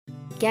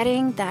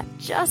getting that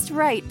just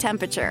right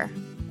temperature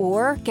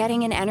or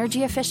getting an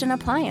energy-efficient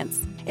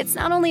appliance. It's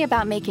not only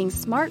about making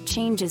smart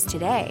changes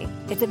today,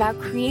 it's about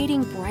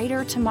creating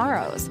brighter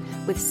tomorrows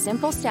with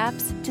simple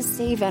steps to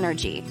save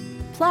energy.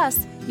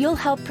 Plus, you'll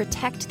help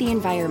protect the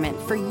environment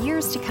for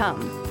years to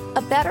come.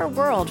 A better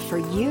world for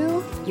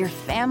you, your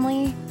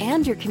family,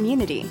 and your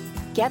community.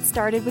 Get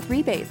started with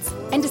rebates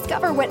and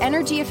discover what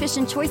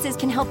energy-efficient choices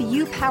can help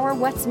you power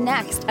what's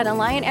next at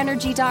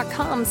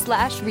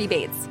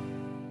AlliantEnergy.com/rebates.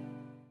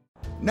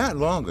 Not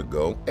long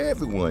ago,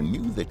 everyone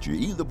knew that you're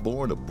either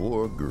born a boy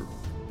or girl.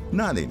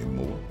 Not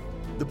anymore.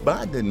 The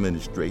Biden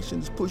administration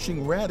is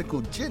pushing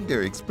radical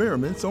gender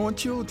experiments on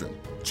children,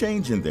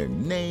 changing their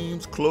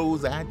names,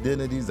 clothes,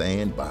 identities,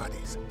 and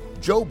bodies.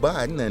 Joe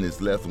Biden and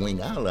his left-wing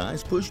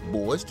allies push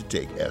boys to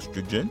take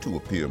estrogen to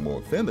appear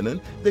more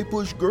feminine. They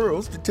push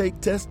girls to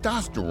take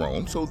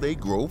testosterone so they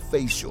grow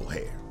facial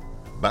hair.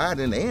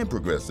 Biden and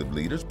progressive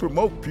leaders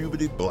promote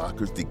puberty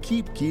blockers to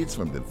keep kids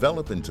from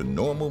developing to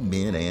normal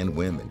men and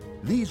women.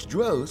 These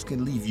drugs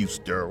can leave you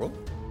sterile,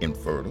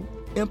 infertile,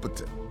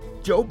 impotent.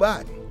 Joe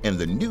Biden and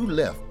the new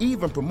left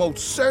even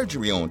promotes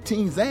surgery on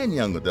teens and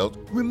young adults,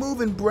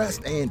 removing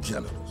breasts and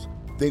genitals.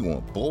 They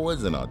want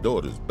boys in our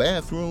daughters'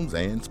 bathrooms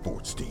and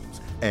sports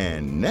teams.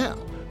 And now,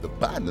 the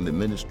Biden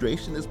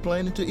administration is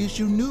planning to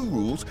issue new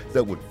rules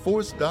that would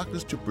force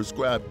doctors to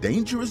prescribe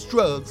dangerous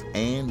drugs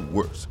and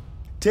worse.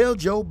 Tell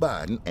Joe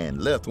Biden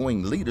and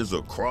left-wing leaders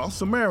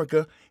across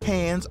America,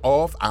 hands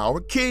off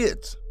our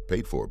kids.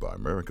 Paid for by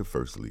America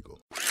First Legal.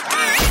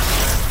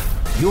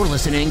 You're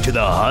listening to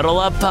the Huddle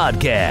Up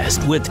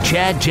Podcast with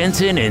Chad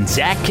Jensen and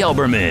Zach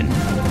Kelberman.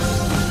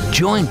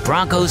 Join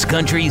Broncos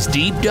Country's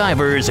deep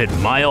divers at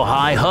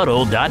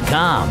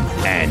milehighhuddle.com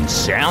and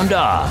sound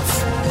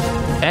off.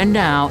 And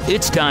now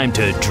it's time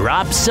to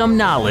drop some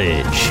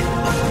knowledge.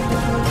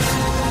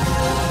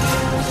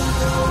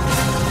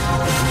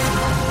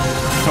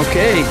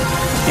 Okay,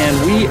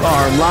 and we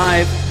are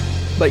live,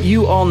 but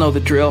you all know the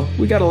drill.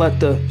 We got to let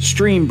the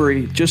stream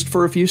breathe just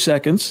for a few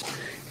seconds.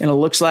 And it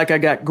looks like I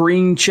got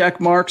green check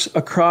marks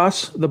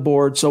across the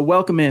board. So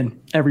welcome in,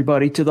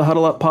 everybody, to the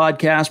Huddle Up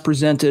Podcast,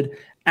 presented,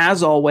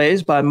 as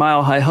always, by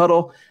Mile High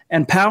Huddle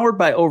and powered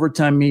by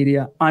Overtime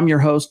Media. I'm your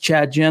host,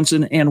 Chad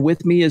Jensen, and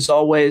with me, as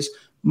always,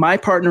 my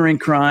partner in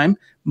crime,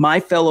 my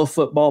fellow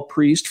football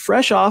priest,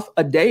 fresh off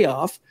a day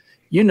off.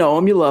 You know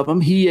him, you love him.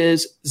 He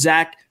is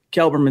Zach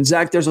Kelberman.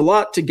 Zach, there's a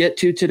lot to get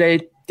to today.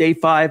 Day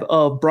 5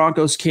 of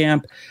Broncos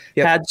camp.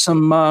 Yep. Had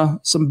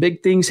some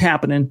big things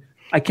happening.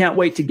 I can't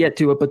wait to get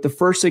to it. But the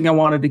first thing I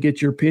wanted to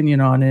get your opinion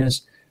on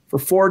is, for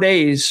 4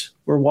 days,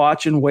 we're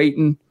watching,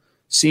 waiting,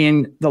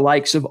 seeing the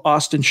likes of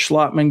Austin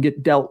Schlottman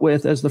get dealt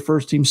with as the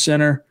first-team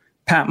center.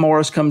 Pat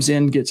Morris comes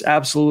in, gets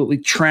absolutely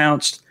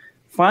trounced.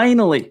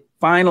 Finally,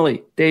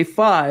 day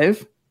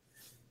 5,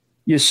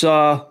 you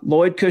saw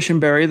Lloyd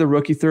Cushenberry, the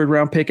rookie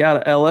third-round pick out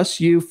of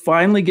LSU,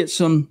 finally get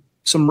some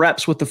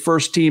reps with the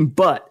first team.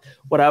 But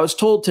what I was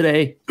told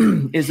today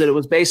is that it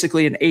was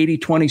basically an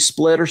 80-20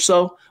 split or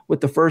so with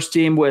the first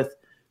team, with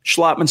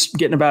Schlottman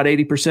getting about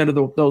 80% of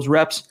those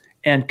reps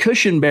and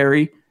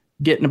Cushenberry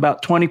getting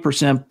about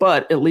 20%.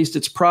 But at least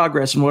it's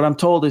progress. And what I'm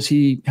told is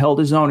he held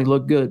his own. He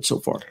looked good so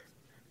far.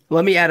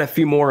 Let me add a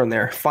few more in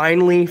there.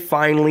 Finally,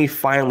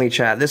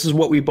 Chad. This is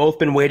what we've both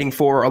been waiting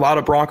for. A lot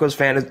of Broncos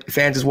fans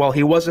as well.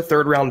 He was a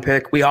third-round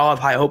pick. We all have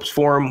high hopes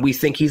for him. We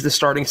think he's the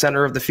starting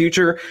center of the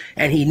future,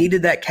 and he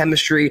needed that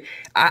chemistry.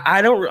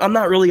 I'm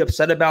not really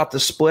upset about the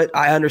split.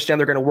 I understand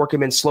they're going to work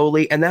him in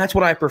slowly, and that's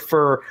what I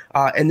prefer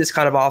in this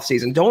kind of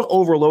offseason. Don't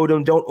overload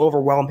him. Don't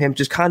overwhelm him.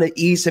 Just kind of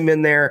ease him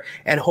in there,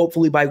 and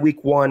hopefully by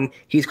week 1,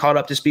 he's caught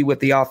up to speed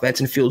with the offense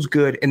and feels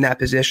good in that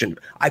position.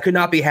 I could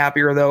not be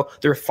happier, though.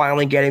 They're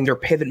finally getting their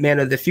pivot man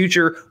of the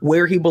future,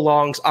 where he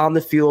belongs on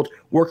the field,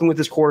 working with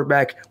his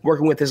quarterback,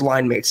 working with his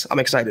line mates. I'm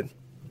excited.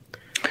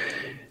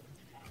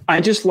 I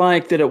just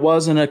like that it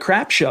wasn't a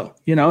crap show.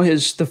 You know,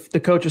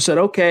 the coach has said,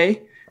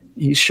 okay,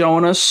 he's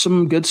showing us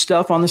some good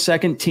stuff on the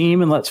second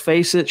team, and let's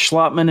face it,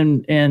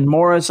 Schlottman and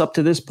Morris up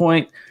to this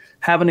point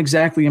haven't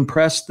exactly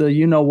impressed the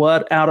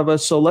you-know-what out of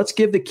us. So let's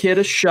give the kid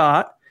a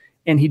shot,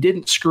 and he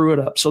didn't screw it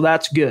up. So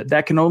that's good.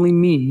 That can only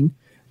mean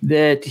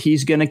that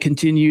he's going to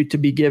continue to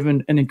be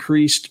given an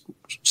increased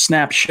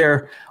snap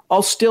share.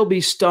 I'll still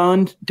be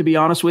stunned, to be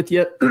honest with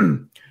you,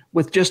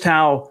 with just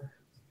how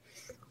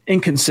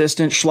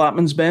inconsistent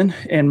Schlottman's been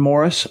and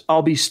Morris.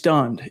 I'll be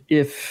stunned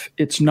if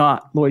it's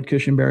not Lloyd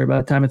Cushenberry by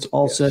the time it's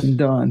all said and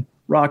done,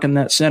 rocking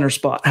that center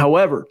spot.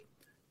 However,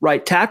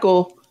 right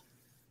tackle,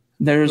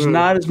 there's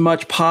not as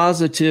much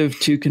positive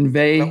to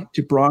convey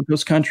to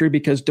Broncos country,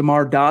 because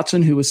DeMar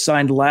Dotson, who was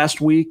signed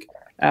last week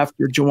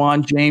after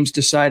Jawan James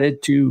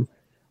decided to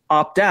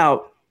opt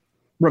out,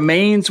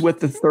 remains with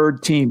the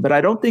third team. But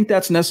I don't think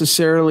that's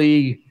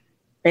necessarily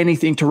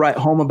anything to write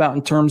home about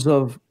in terms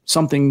of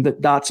something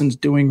that Dotson's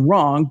doing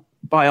wrong.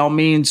 By all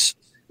means,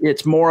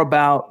 it's more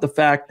about the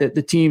fact that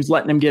the team's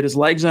letting him get his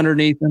legs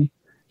underneath him.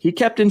 He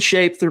kept in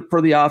shape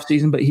for the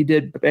offseason, but he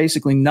did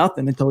basically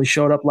nothing until he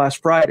showed up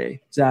last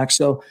Friday, Zach.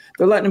 So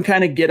they're letting him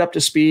kind of get up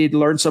to speed,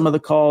 learn some of the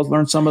calls,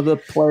 learn some of the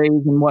plays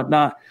and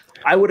whatnot.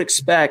 I would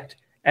expect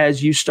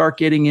as you start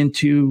getting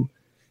into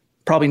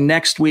probably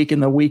next week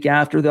and the week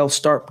after, they'll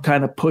start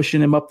kind of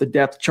pushing him up the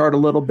depth chart a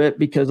little bit,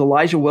 because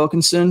Elijah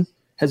Wilkinson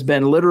has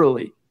been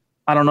literally,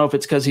 I don't know if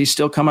it's because he's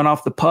still coming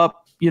off the PUP.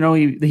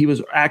 He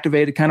was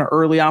activated kind of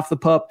early off the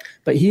PUP,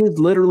 but he has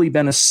literally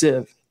been a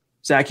sieve.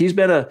 Zach, he's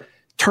been a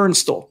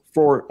turnstile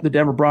for the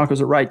Denver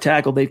Broncos at right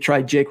tackle. They've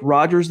tried Jake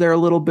Rogers there a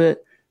little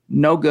bit.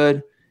 No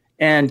good.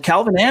 And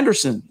Calvin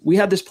Anderson, we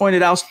had this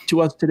pointed out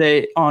to us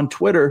today on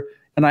Twitter,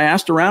 and I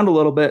asked around a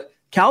little bit.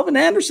 Calvin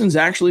Anderson's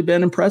actually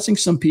been impressing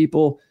some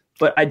people,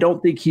 but I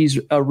don't think he's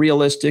a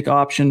realistic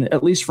option,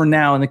 at least for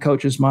now in the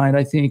coach's mind.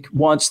 I think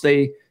once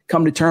they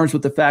come to terms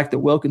with the fact that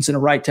Wilkinson, a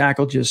right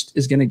tackle, just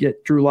is going to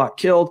get Drew Lock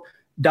killed,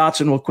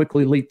 Dotson will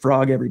quickly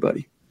leapfrog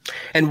everybody.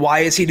 And why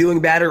is he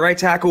doing bad at right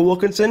tackle,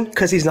 Wilkinson?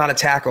 Because he's not a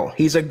tackle.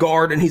 He's a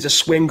guard, and he's a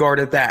swing guard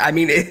at that. I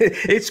mean,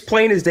 it's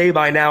plain as day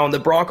by now. And the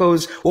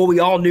Broncos, what we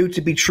all knew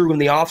to be true in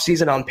the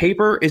offseason on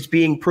paper, is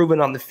being proven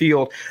on the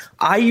field.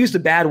 I used a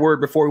bad word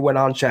before we went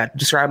on, Chad, to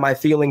describe my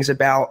feelings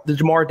about the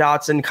DeMar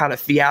Dotson kind of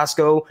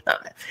fiasco.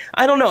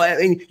 I don't know. I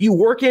mean, you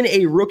work in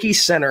a rookie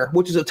center,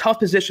 which is a tough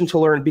position to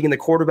learn, being the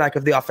quarterback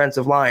of the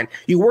offensive line.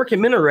 You work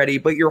him in already,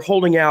 but you're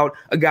holding out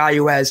a guy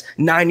who has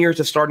 9 years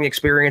of starting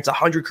experience,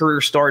 100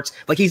 career starts.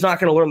 Like, he's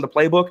not going to learn the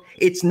playbook.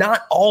 It's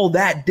not all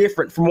that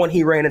different from when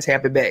he ran in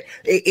Tampa Bay.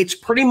 It's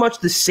pretty much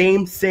the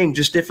same thing,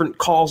 just different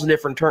calls and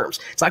different terms.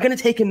 It's not going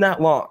to take him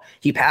that long.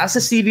 He passed the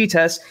CV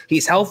test.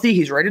 He's healthy.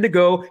 He's ready to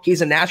go.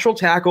 He's a natural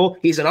tackle.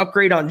 He's an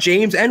upgrade on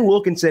James and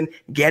Wilkinson.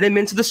 Get him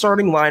into the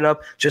starting lineup,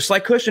 just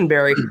like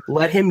Cushenberry.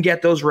 Let him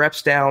get those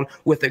reps down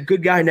with a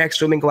good guy next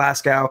to him in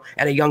Glasgow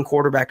and a young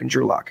quarterback in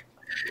Drew Lock.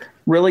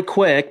 Really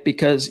quick,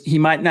 because he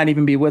might not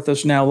even be with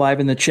us now live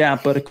in the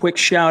chat, but a quick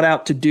shout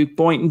out to Duke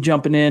Boynton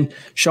jumping in,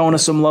 showing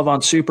us some love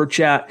on Super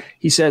Chat.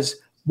 He says,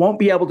 won't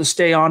be able to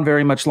stay on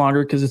very much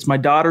longer because it's my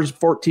daughter's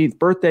 14th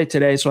birthday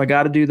today, so I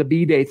got to do the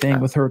B-Day thing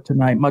with her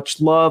tonight. Much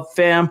love,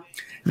 fam.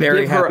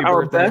 Very Give her happy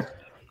our birthday. best.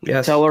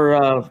 Yes. Tell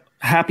her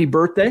happy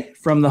birthday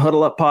from the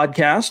Huddle Up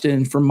podcast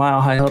and from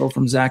Mile High Huddle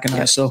from Zach and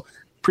I. So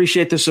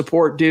appreciate the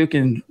support, Duke,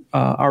 and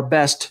our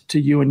best to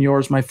you and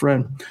yours, my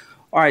friend.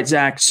 All right,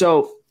 Zach.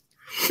 So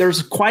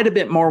there's quite a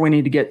bit more we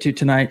need to get to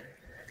tonight.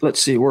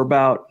 Let's see. We're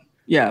about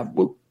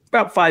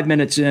 5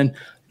 minutes in. A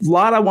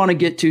lot I want to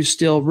get to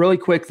still. Really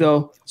quick,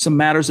 though, some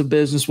matters of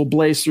business. We'll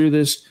blaze through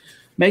this.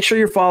 Make sure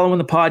you're following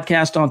the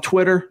podcast on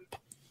Twitter.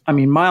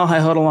 Mile High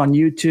Huddle on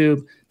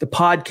YouTube. The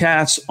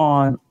podcasts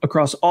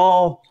across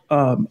all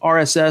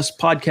RSS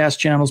podcast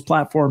channels,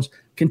 platforms,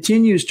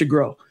 continues to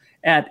grow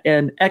at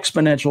an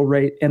exponential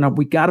rate. And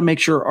we got to make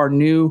sure our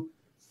new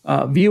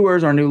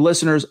viewers, our new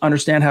listeners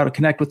understand how to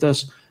connect with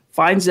us.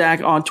 Find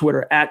Zach on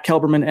Twitter at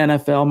Kelberman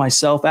NFL,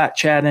 myself at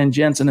Chad N.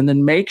 Jensen, and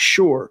then make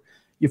sure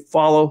you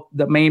follow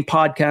the main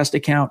podcast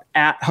account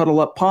at Huddle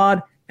Up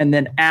Pod and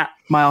then at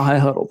Mile High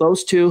Huddle.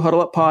 Those two,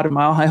 Huddle Up Pod and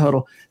Mile High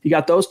Huddle. If you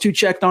got those two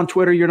checked on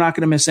Twitter, you're not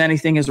going to miss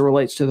anything as it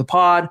relates to the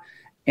pod.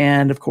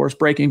 And, of course,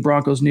 breaking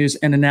Broncos news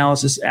and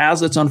analysis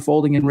as it's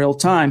unfolding in real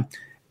time.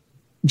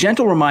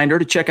 Gentle reminder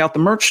to check out the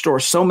merch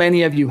store. So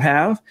many of you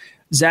have.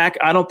 Zach,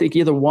 I don't think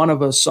either one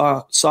of us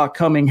saw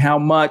coming how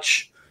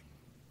much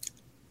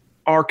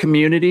our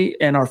community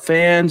and our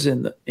fans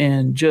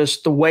and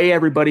just the way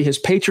everybody has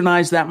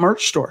patronized that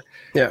merch store.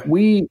 Yeah.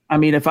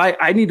 If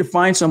I need to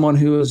find someone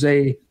who is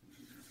an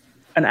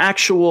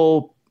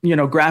actual,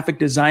 graphic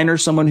designer,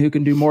 someone who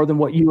can do more than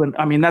what you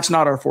and that's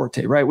not our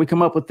forte, right? We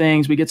come up with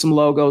things, we get some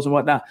logos and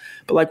whatnot,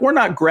 but we're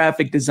not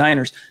graphic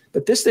designers.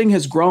 But this thing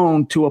has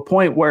grown to a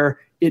point where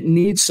it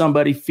needs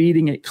somebody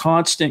feeding it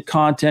constant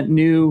content,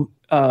 new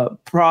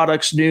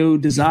products, new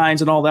designs,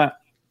 and all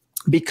that,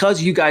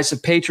 because you guys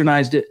have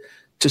patronized it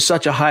to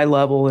such a high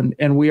level,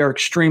 and we are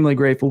extremely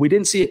grateful. We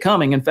didn't see it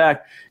coming. In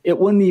fact, it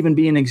wouldn't even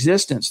be in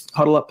existence,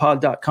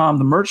 huddleuppod.com,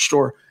 the merch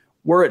store,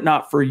 were it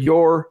not for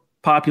your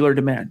popular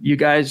demand. You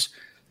guys,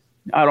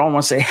 I don't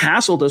want to say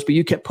hassled us, but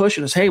you kept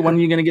pushing us. Hey, when are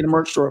you going to get a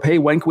merch store up? Hey,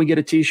 when can we get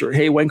a t-shirt?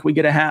 Hey, when can we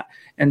get a hat?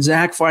 And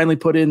Zach finally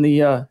put in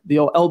the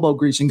old elbow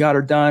grease and got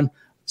her done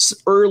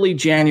early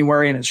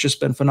January, and it's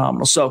just been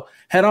phenomenal. So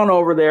head on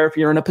over there if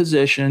you're in a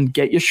position,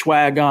 get your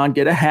swag on,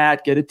 get a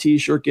hat, get a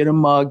t-shirt, get a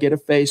mug, get a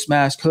face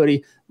mask,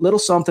 hoodie, little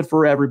something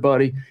for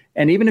everybody.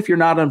 And even if you're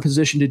not in a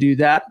position to do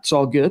that, it's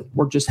all good.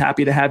 We're just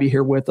happy to have you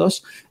here with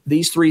us.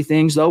 These three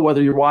things, though,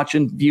 whether you're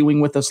viewing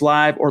with us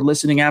live or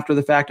listening after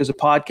the fact as a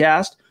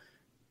podcast,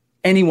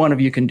 any one of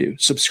you can do.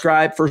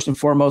 Subscribe, first and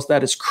foremost.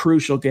 That is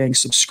crucial, gang.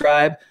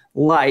 Subscribe,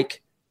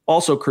 like,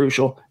 also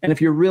crucial. And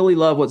if you really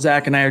love what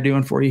Zach and I are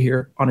doing for you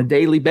here on a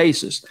daily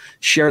basis,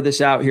 share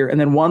this out here.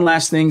 And then one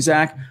last thing,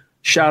 Zach,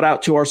 shout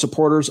out to our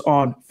supporters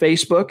on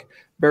Facebook.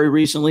 Very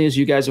recently, as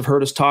you guys have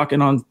heard us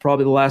talking on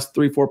probably the last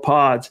 3-4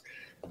 pods,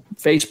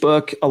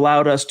 Facebook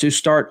allowed us to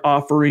start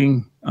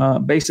offering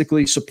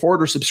basically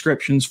supporter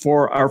subscriptions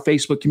for our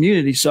Facebook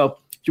community. So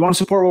if you want to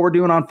support what we're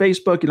doing on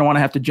Facebook, you don't want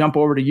to have to jump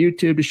over to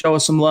YouTube to show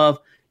us some love.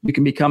 You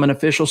can become an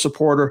official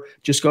supporter.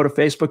 Just go to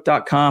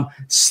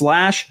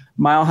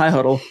facebook.com/Mile High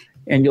Huddle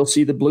and you'll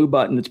see the blue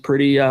button. It's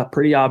pretty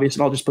obvious,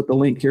 and I'll just put the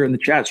link here in the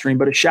chat stream.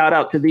 But a shout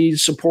out to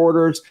these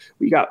supporters.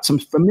 We got some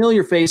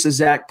familiar faces: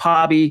 Zach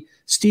Pobby,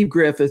 Steve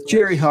Griffith,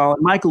 Jerry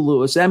Holland, Michael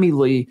Lewis, Emmy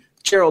Lee,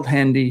 Gerald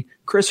Hendy,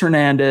 Chris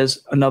Hernandez,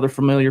 another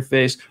familiar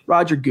face,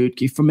 Roger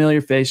Gutke,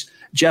 familiar face,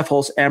 Jeff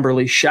Holst,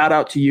 Amberly. Shout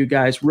out to you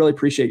guys. Really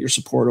appreciate your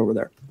support over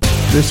there.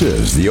 This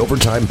is the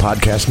Overtime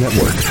Podcast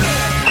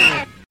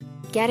Network.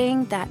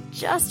 Getting that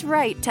just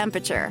right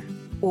temperature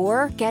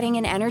or getting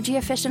an energy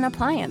efficient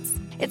appliance.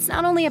 It's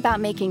not only about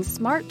making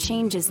smart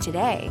changes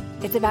today,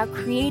 it's about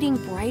creating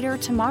brighter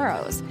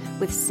tomorrows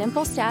with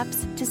simple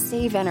steps to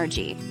save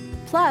energy.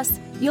 Plus,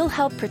 you'll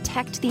help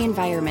protect the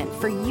environment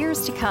for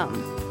years to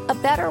come. A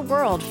better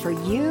world for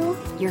you,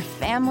 your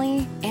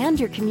family, and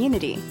your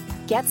community.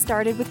 Get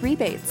started with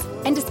rebates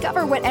and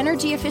discover what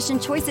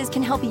energy-efficient choices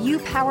can help you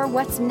power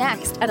what's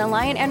next at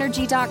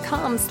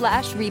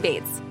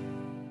AlliantEnergy.com/rebates.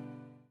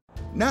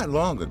 Not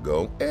long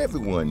ago,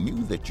 everyone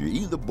knew that you're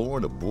either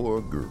born a boy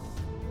or girl.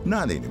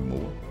 Not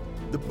anymore.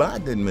 The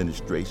Biden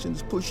administration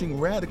is pushing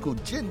radical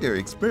gender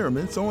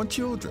experiments on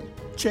children,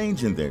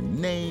 changing their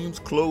names,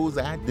 clothes,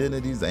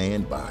 identities,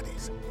 and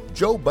bodies.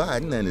 Joe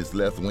Biden and his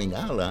left-wing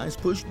allies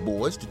pushed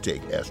boys to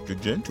take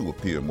estrogen to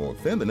appear more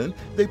feminine.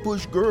 They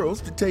pushed girls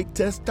to take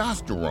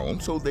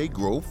testosterone so they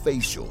grow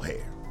facial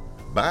hair.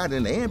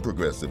 Biden and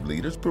progressive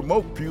leaders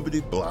promote puberty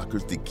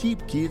blockers to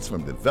keep kids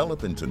from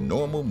developing to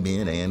normal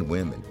men and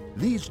women.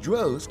 These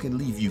drugs can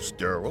leave you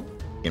sterile,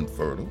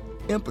 infertile,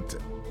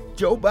 impotent.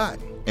 Joe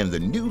Biden and the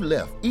new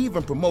left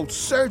even promote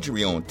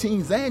surgery on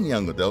teens and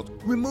young adults,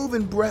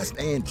 removing breasts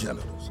and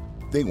genitals.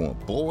 They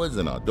want boys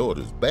in our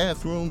daughters'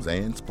 bathrooms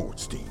and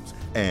sports teams.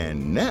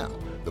 And now,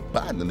 the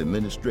Biden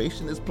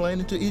administration is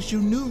planning to issue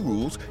new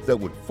rules that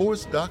would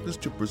force doctors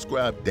to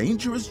prescribe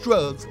dangerous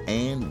drugs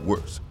and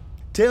worse.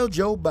 Tell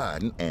Joe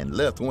Biden and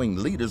left-wing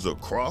leaders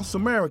across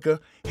America,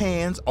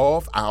 hands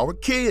off our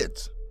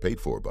kids.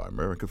 Paid for by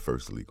America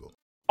First Legal.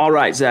 All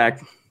right,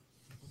 Zach.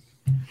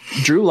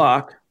 Drew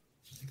Lock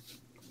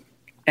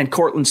and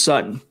Courtland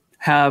Sutton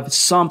have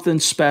something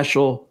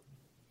special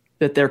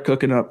that they're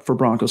cooking up for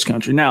Broncos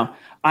country. Now,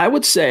 I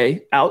would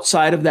say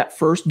outside of that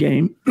first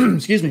game,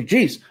 excuse me,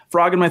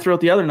 frog in my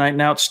throat the other night,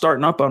 now it's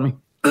starting up on me.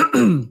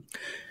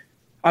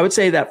 I would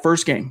say that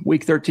first game,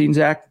 week 13,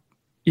 Zach,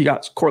 you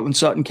got Courtland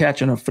Sutton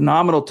catching a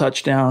phenomenal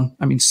touchdown.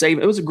 I mean,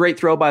 it was a great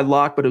throw by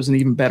Locke, but it was an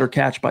even better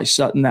catch by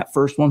Sutton, that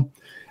first one.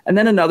 And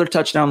then another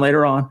touchdown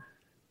later on.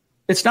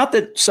 It's not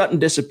that Sutton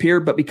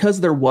disappeared, but because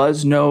there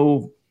was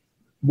no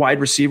wide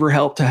receiver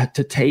help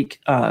to take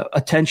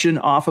attention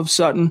off of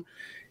Sutton,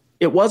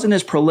 it wasn't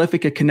as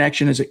prolific a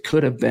connection as it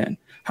could have been.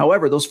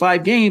 However, those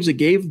 5 games, it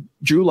gave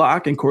Drew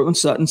Lock and Courtland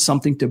Sutton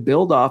something to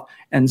build off.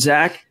 And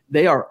Zach,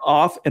 they are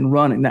off and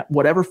running. That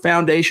whatever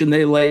foundation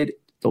they laid,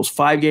 those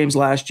 5 games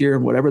last year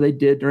and whatever they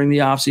did during the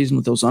offseason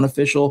with those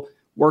unofficial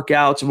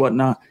workouts and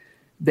whatnot,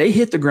 they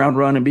hit the ground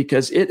running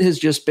because it has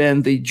just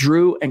been the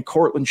Drew and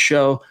Courtland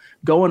show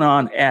going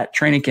on at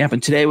training camp.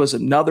 And today was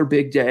another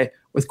big day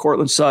with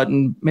Courtland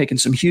Sutton making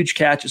some huge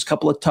catches, a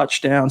couple of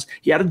touchdowns.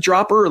 He had a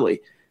drop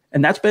early,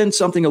 and that's been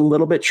something a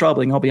little bit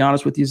troubling. I'll be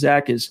honest with you,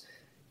 Zach, is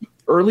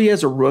early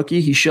as a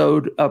rookie, he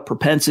showed a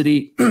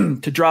propensity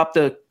to drop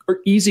the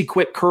easy,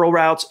 quick curl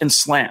routes and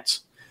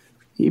slants.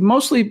 He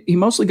mostly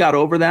got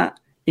over that.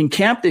 In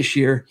camp this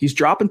year, he's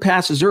dropping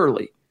passes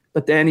early,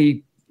 but then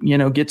he,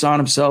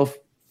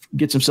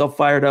 gets himself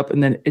fired up,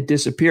 and then it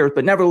disappears.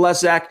 But nevertheless,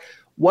 Zach,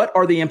 what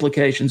are the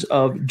implications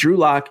of Drew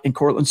Lock and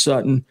Courtland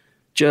Sutton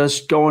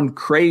just going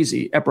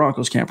crazy at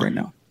Broncos camp right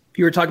now?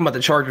 You were talking about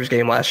the Chargers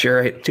game last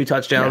year, right? 2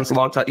 touchdowns, yeah.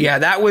 Long time. Yeah,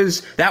 that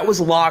was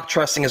Locke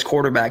trusting his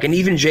quarterback. And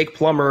even Jake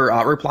Plummer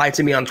replied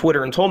to me on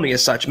Twitter and told me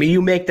as such. I mean,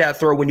 you make that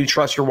throw when you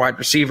trust your wide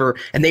receiver,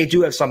 and they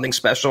do have something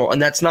special.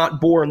 And that's not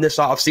born this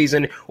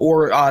offseason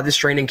or this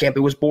training camp.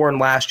 It was born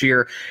last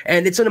year.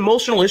 And it's an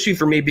emotional issue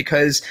for me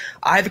because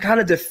I've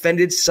kind of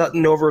defended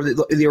Sutton over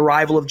the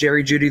arrival of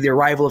Jerry Jeudy, the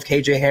arrival of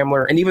KJ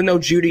Hamler. And even though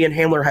Jeudy and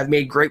Hamler have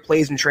made great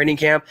plays in training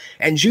camp,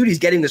 and Judy's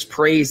getting this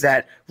praise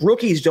that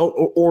rookies don't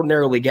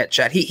ordinarily get,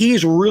 Chet.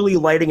 He's really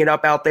lighting it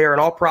up out there, and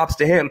all props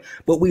to him.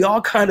 But we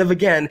all kind of,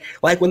 again,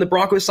 like when the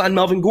Broncos signed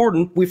Melvin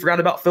Gordon, we forgot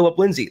about Phillip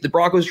Lindsay. The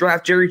Broncos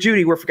draft Jerry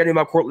Jeudy, we're forgetting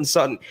about Courtland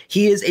Sutton.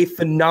 He is a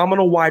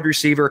phenomenal wide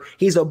receiver.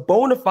 He's a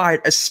bona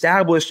fide,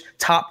 established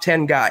top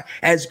 10 guy.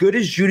 As good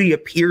as Jeudy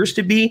appears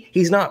to be,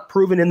 he's not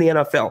proven in the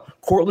NFL.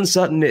 Courtland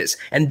Sutton is.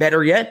 And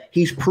better yet,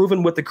 he's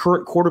proven with the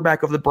current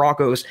quarterback of the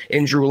Broncos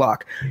in Drew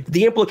Lock.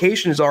 The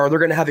implications are they're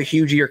going to have a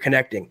huge year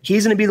connecting.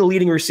 He's going to be the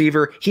leading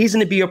receiver. He's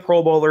going to be a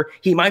Pro Bowler.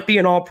 He might be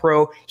an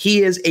All-Pro.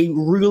 He is a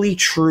really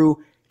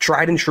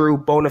tried and true,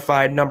 bona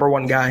fide number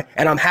 1 guy.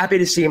 And I'm happy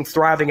to see him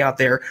thriving out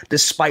there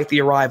despite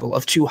the arrival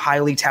of 2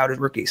 highly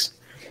touted rookies.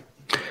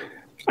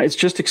 It's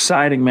just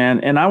exciting, man.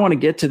 And I want to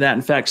get to that.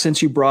 In fact,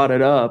 since you brought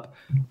it up,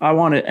 I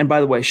want to, and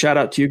by the way, shout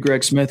out to you,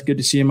 Greg Smith. Good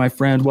to see you, my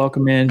friend.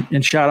 Welcome in.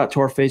 And shout out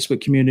to our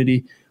Facebook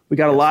community. We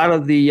got a lot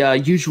of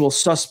the usual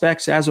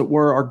suspects, as it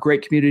were, our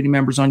great community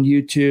members on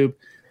YouTube.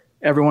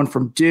 Everyone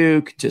from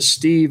Duke to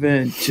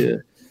Steven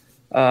to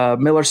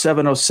Miller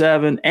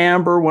 707,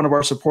 Amber, one of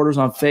our supporters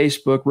on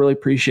Facebook. Really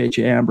appreciate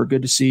you, Amber.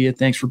 Good to see you.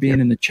 Thanks for being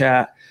in the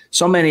chat.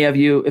 So many of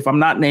you, if I'm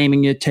not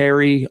naming you,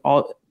 Terry,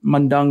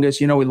 Mundungus,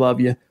 we love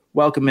you.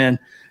 Welcome in.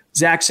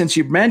 Zach, since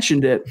you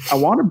mentioned it, I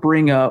want to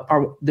bring up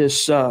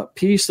this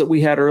piece that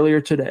we had earlier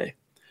today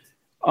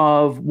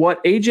of what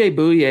A.J.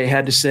 Bouye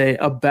had to say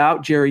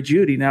about Jerry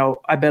Jeudy. Now,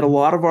 I bet a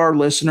lot of our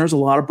listeners, a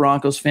lot of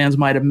Broncos fans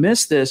might have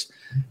missed this,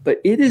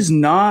 but it is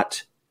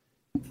not –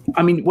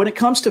 when it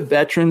comes to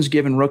veterans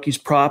giving rookies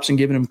props and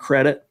giving them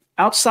credit,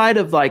 outside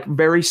of like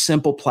very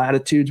simple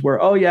platitudes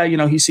where, oh, yeah,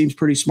 he seems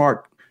pretty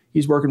smart,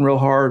 he's working real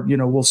hard,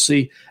 we'll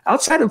see.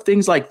 Outside of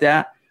things like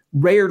that,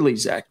 rarely,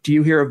 Zach, do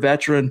you hear a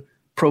veteran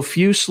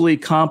profusely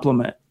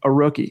compliment a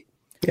rookie,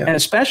 and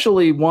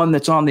especially one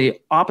that's on the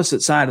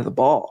opposite side of the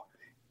ball.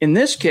 In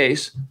this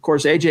case, of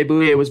course, A.J.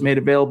 Bouye was made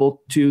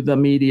available to the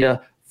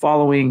media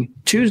following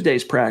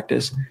Tuesday's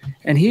practice,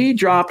 and he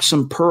dropped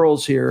some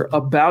pearls here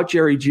about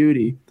Jerry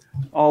Jeudy.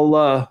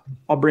 I'll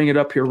bring it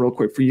up here real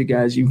quick for you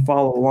guys. You can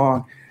follow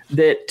along.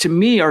 That to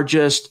me are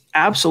just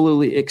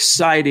absolutely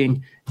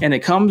exciting, and it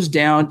comes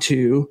down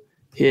to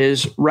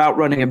his route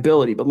running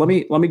ability. But let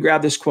me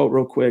grab this quote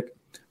real quick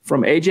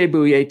from A.J.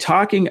 Bouye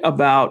talking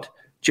about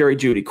Jerry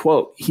Jeudy.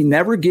 Quote, "He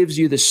never gives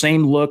you the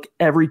same look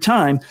every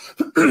time,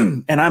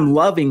 and I'm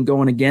loving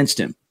going against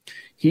him.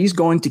 He's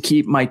going to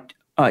keep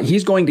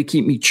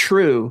me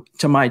true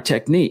to my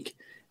technique."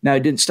 Now,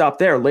 it didn't stop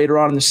there. Later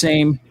on in the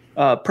same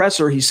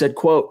presser, he said,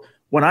 quote,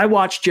 "When I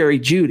watch Jerry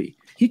Jeudy,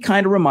 he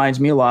kind of reminds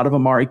me a lot of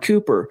Amari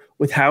Cooper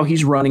with how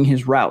he's running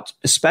his routes,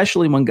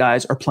 especially when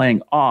guys are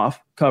playing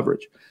off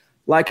coverage.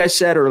 Like I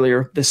said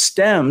earlier, the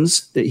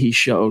stems that he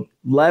showed,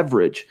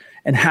 leverage,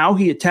 and how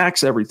he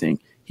attacks everything,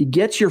 he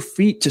gets your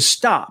feet to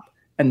stop,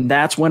 and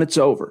that's when it's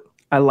over.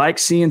 I like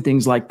seeing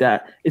things like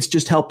that. It's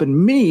just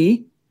helping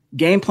me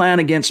game plan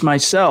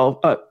myself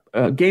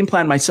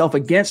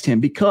against him,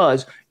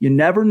 because you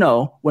never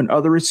know when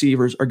other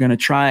receivers are going to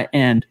try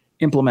and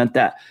implement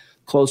that."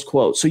 Close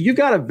quote. So you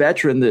got a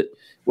veteran that,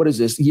 what is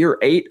this, year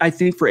 8, I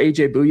think, for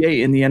A.J.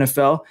 Bouye in the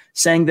NFL,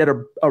 saying that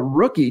a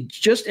rookie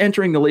just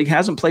entering the league,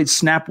 hasn't played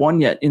snap one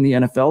yet in the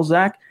NFL,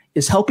 Zach,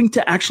 is helping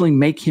to actually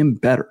make him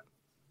better.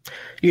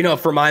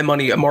 For my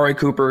money, Amari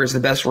Cooper is the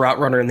best route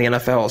runner in the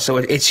NFL. So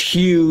it's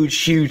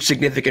huge,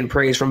 significant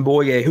praise from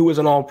Bouye, who was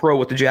an all-pro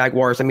with the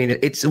Jaguars.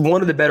 It's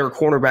one of the better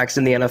cornerbacks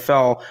in the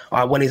NFL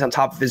when he's on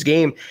top of his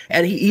game.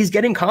 And he's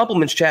getting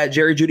compliments, Chad,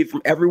 Jerry Jeudy,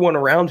 from everyone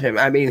around him.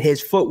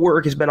 His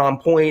footwork has been on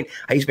point.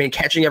 He's been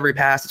catching every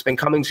pass that's been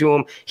coming to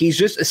him. He's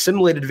just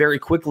assimilated very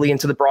quickly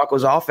into the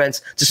Broncos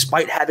offense,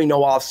 despite having no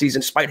offseason,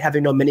 despite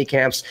having no mini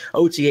camps,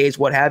 OTAs,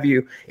 what have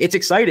you. It's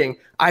exciting.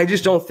 I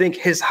just don't think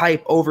his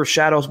hype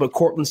overshadows what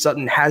Courtland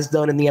Sutton has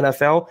done in the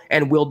NFL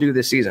and will do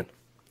this season.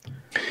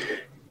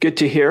 Good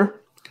to hear.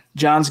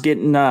 John's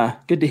getting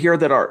good to hear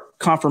that our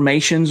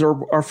confirmations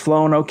are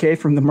flowing okay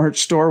from the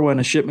merch store when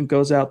a shipment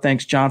goes out.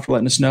 Thanks, John, for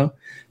letting us know.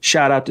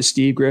 Shout out to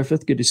Steve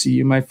Griffith. Good to see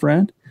you, my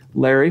friend.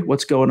 Larry,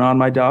 what's going on,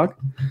 my dog?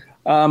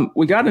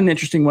 We got an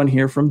interesting one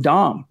here from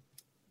Dom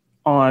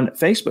on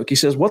Facebook. He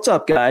says, "What's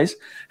up, guys?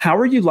 How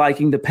are you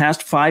liking the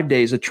past 5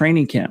 days of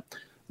training camp?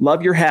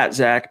 Love your hat,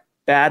 Zach.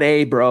 Bad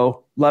A,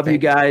 bro. Love you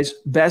guys.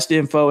 Best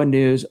info and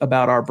news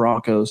about our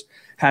Broncos.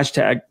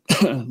 Hashtag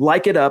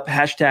like it up.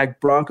 Hashtag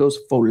Broncos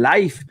for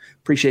life."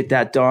 Appreciate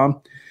that,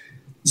 Dom.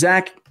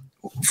 Zach,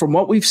 from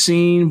what we've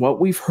seen, what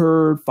we've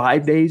heard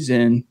 5 days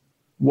in,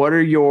 what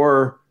are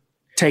your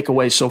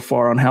takeaways so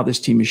far on how this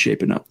team is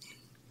shaping up?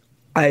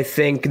 I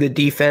think the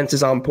defense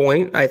is on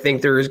point. I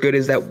think they're as good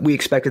as that we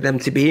expected them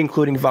to be,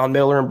 including Von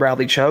Miller and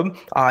Bradley Chubb.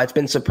 It's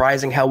been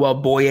surprising how well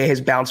Bouye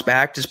has bounced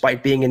back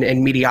despite being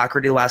in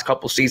mediocrity the last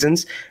couple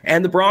seasons.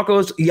 And the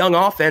Broncos' young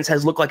offense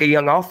has looked like a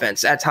young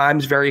offense. At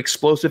times, very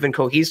explosive and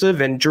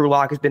cohesive, and Drew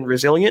Lock has been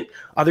resilient.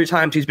 Other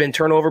times, he's been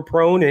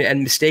turnover-prone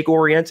and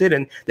mistake-oriented,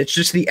 and it's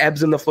just the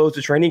ebbs and the flows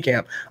of training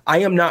camp. I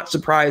am not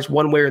surprised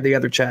one way or the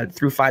other, Chad,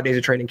 through 5 days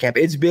of training camp.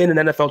 It's been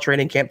an NFL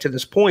training camp to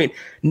this point.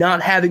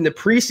 Not having the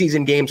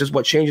preseason games is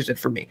what changes it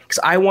for me, because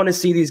I want to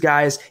see these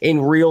guys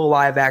in real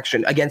live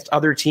action against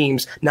other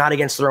teams, not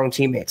against their own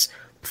teammates.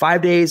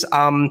 5 days,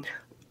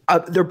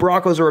 the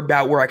Broncos are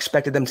about where I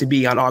expected them to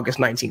be on August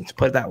 19th,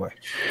 put it that way.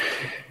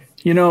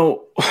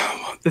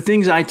 The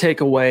things I take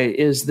away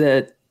is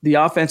that the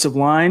offensive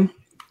line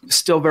is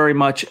still very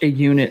much a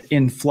unit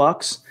in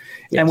flux,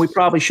 and we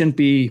probably shouldn't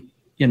be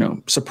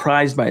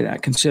surprised by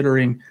that,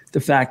 considering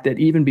the fact that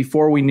even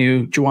before we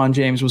knew Juwan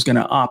James was going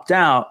to opt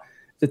out,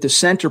 that the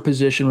center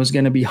position was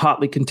going to be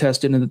hotly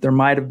contested, and that there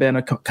might have been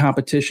a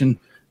competition,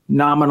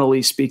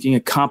 nominally speaking, a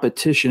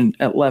competition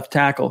at left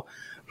tackle.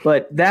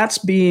 But that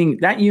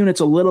unit's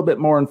a little bit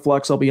more in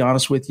flux, I'll be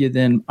honest with you,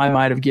 than I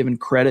might have given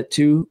credit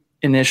to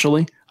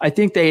initially. I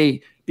think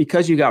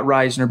because you got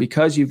Reisner,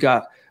 because you've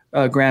got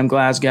Graham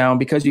Glasgow, and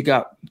because you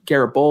got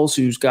Garrett Bowles,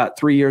 who's got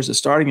 3 years of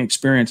starting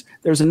experience,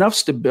 there's enough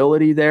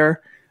stability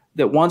there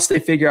that once they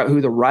figure out who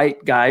the right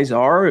guys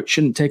are, it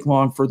shouldn't take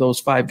long for those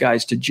 5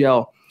 guys to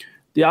gel.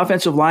 The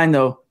offensive line,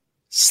 though,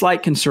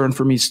 slight concern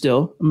for me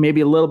still,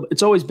 maybe a little.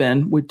 It's always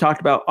been. We've talked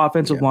about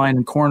offensive line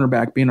and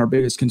cornerback being our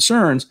biggest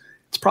concerns.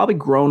 It's probably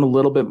grown a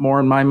little bit more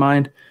in my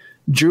mind.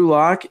 Drew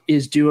Lock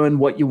is doing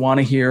what you want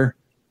to hear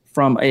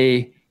from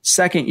a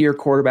second-year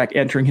quarterback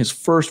entering his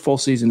first full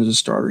season as a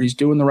starter. He's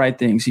doing the right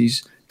things.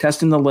 He's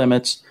testing the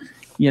limits.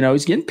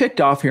 He's getting picked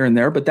off here and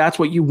there, but that's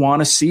what you want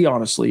to see,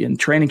 honestly, in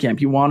training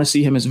camp. You want to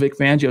see him, as Vic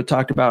Fangio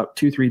talked about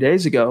 2-3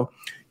 days ago,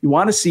 you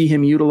want to see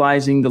him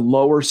utilizing the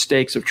lower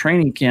stakes of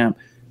training camp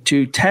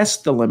to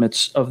test the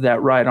limits of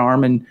that right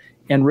arm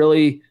and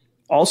really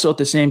also at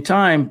the same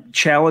time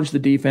challenge the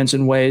defense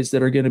in ways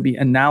that are going to be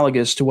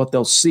analogous to what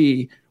they'll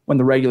see when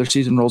the regular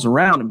season rolls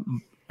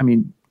around. I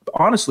mean,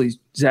 honestly,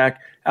 Zach,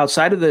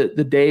 outside of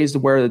the days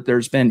where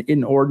there's been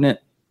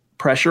inordinate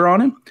pressure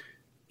on him,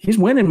 he's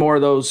winning more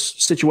of those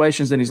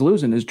situations than he's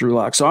losing, is Drew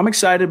Lock. So I'm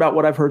excited about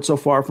what I've heard so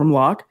far from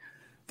Lock.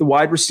 The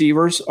wide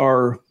receivers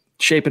are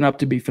shaping up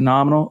to be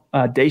phenomenal.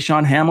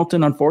 Deshaun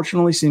Hamilton,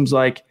 unfortunately, seems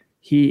like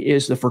he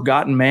is the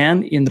forgotten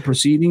man in the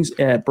proceedings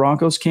at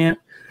Broncos camp.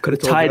 Could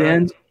have tight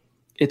end.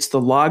 It's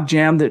the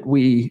logjam that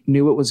we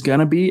knew it was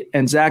going to be.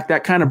 And Zach,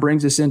 that kind of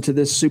brings us into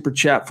this super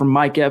chat from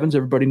Mike Evans.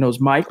 Everybody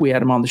knows Mike. We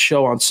had him on the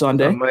show on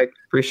Sunday. Mike,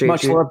 appreciate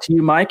Much love to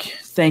you, Mike.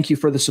 Thank you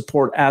for the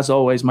support as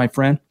always, my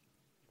friend.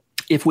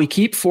 If we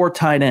keep 4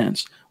 tight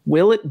ends,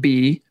 will it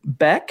be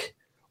Beck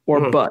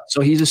or Butt? So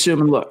he's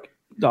assuming, look,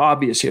 the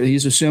obvious here.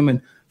 He's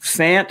assuming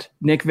Fant,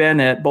 Nick Van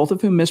Nett, both of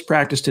whom missed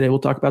practice today. We'll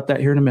talk about that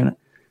here in a minute.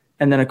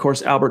 And then, of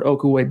course, Albert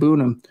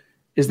Okwuegbunam.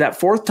 Is that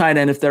 4th tight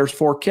end, if there's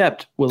 4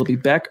 kept, will it be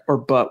Beck or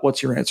Butt?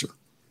 What's your answer?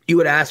 You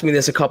would ask me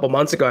this a couple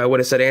months ago, I would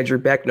have said Andrew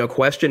Beck, no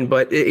question.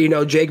 But,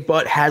 Jake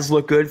Butt has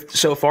looked good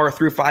so far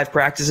through 5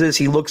 practices.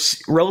 He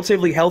looks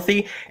relatively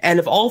healthy. And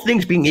if all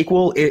things being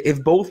equal,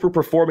 if both were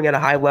performing at a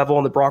high level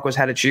and the Broncos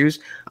had to choose,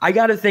 I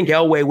got to think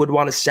Elway would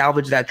want to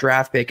salvage that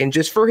draft pick. And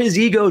just for his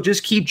ego,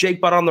 just keep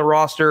Jake Butt on the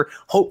roster,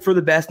 hope for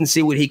the best and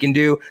see what he can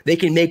do. They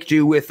can make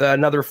do with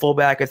another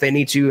fullback if they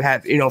need to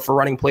have, for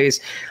running plays.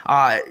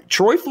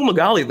 Troy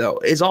Fumagalli, though,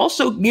 is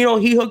also,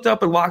 he hooked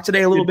up and locked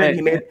today a little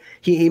bit.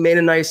 He made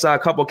a nice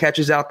couple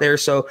catches out there.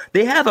 So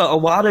they have a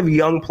lot of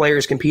young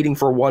players competing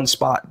for one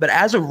spot. But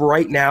as of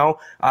right now,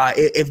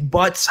 if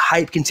Butt's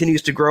hype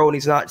continues to grow and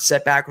he's not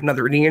set back with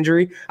another knee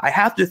injury, I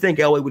have to think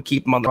Elway would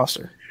keep him on the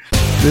roster.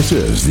 This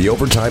is the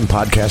Overtime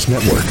Podcast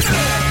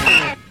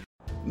Network.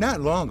 Not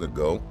long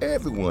ago,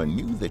 everyone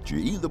knew that you're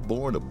either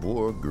born a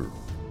boy or girl.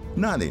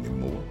 Not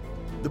anymore.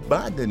 The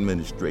Biden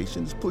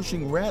administration is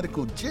pushing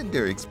radical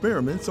gender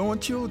experiments on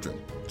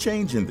children,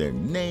 changing their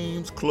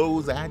names,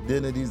 clothes,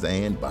 identities,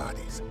 and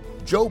bodies.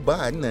 Joe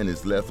Biden and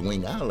his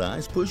left-wing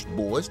allies push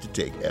boys to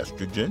take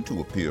estrogen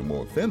to appear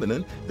more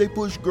feminine. They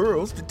push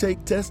girls to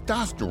take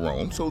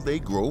testosterone so they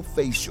grow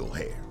facial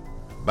hair.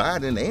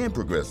 Biden and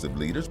progressive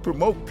leaders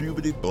promote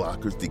puberty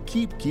blockers to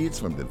keep kids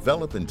from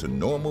developing to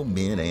normal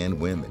men and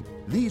women.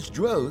 These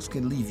drugs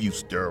can leave you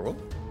sterile,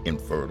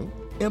 infertile,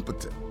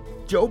 impotent.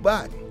 Joe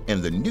Biden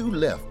and the new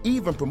left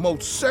even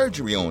promote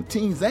surgery on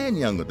teens and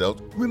young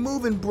adults,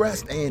 removing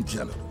breasts and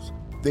genitals.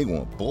 They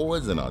want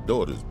boys in our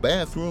daughters'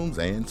 bathrooms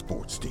and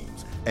sports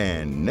teams.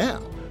 And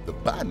now, the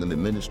Biden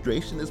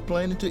administration is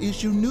planning to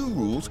issue new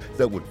rules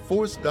that would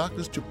force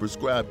doctors to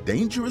prescribe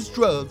dangerous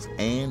drugs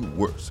and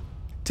worse.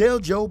 Tell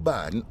Joe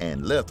Biden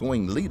and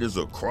left-wing leaders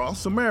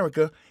across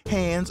America,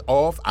 hands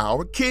off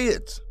our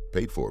kids.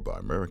 Paid for by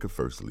America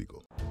First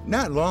Legal.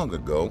 Not long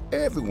ago,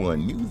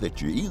 everyone knew that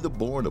you're either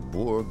born a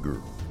boy or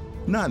girl.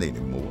 Not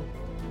anymore.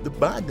 The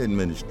Biden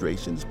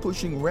administration is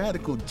pushing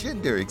radical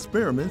gender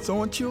experiments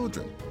on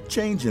children,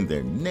 changing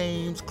their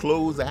names,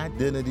 clothes,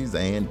 identities,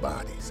 and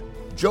bodies.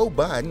 Joe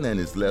Biden and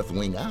his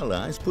left-wing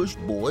allies push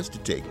boys to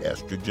take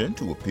estrogen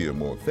to appear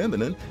more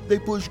feminine. They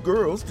push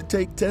girls to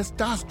take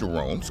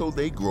testosterone so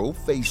they grow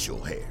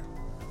facial hair.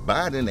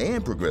 Biden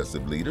and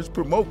progressive leaders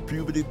promote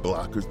puberty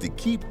blockers to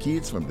keep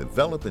kids from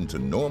developing to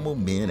normal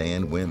men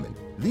and women.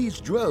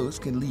 These drugs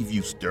can leave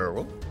you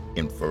sterile,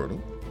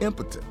 infertile,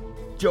 impotent.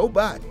 Joe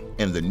Biden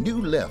and the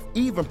new left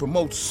even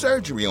promote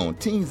surgery on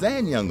teens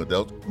and young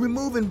adults,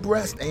 removing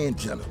breasts and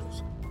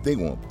genitals. They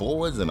want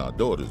boys in our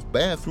daughters'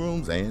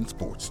 bathrooms and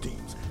sports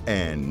teams.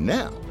 And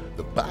now,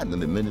 the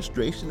Biden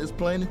administration is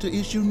planning to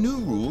issue new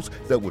rules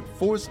that would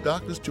force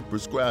doctors to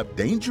prescribe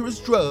dangerous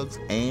drugs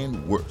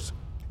and worse.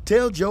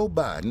 Tell Joe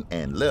Biden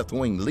and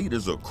left-wing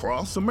leaders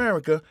across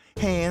America,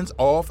 hands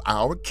off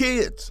our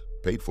kids.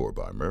 Paid for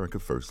by America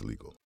First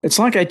Legal. It's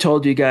like I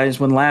told you guys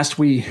when last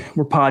we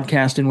were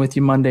podcasting with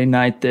you Monday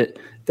night that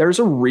there's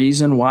a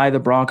reason why the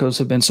Broncos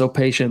have been so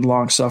patient and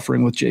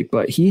long-suffering with Jake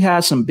Butt. He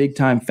has some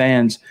big-time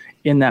fans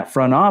in that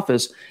front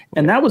office,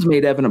 and that was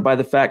made evident by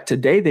the fact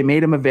today they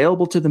made him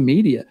available to the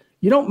media.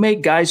 You don't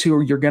make guys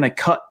who you're going to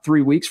cut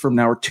 3 weeks from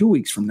now or 2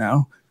 weeks from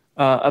now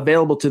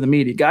available to the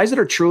media. Guys that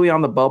are truly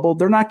on the bubble,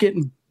 they're not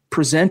getting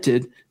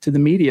presented to the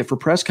media for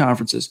press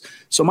conferences.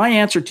 So my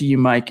answer to you,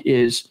 Mike,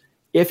 is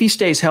if he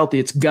stays healthy,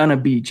 it's going to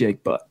be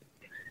Jake Butt.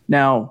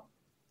 Now,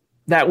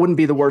 that wouldn't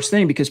be the worst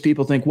thing because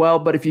people think, well,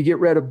 but if you get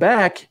rid of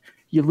Beck,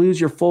 you lose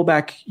your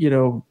fullback,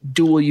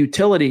 dual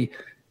utility.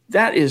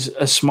 that is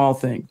a small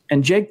thing.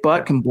 And Jake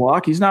Butt can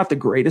block. He's not the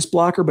greatest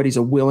blocker, but he's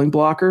a willing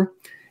blocker.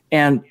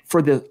 And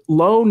for the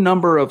low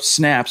number of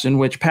snaps in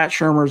which Pat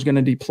Shurmur is going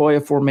to deploy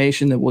a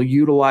formation that will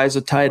utilize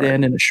a tight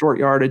end in a short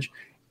yardage,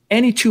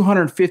 any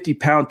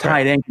 250-pound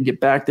tight end can get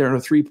back there in a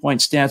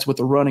three-point stance with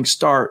a running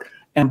start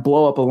and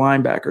blow up a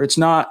linebacker. It's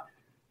not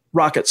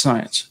rocket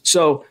science.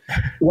 So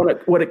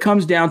what it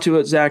comes down to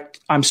it, Zach,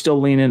 I'm still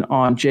leaning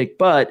on Jake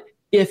Butt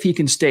if he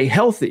can stay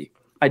healthy.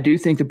 I do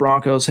think the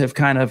Broncos have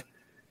kind of,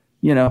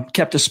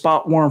 kept a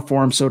spot warm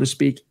for him, so to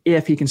speak,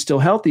 if he can still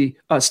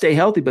stay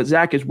healthy. But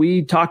Zach, as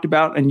we talked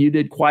about, and you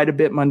did quite a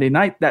bit Monday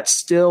night, that's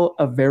still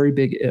a very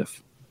big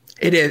if.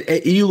 It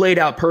is. You laid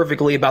out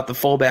perfectly about the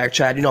fullback,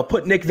 Chad.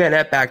 Put Nick Van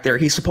Epp back there.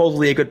 He's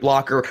supposedly a good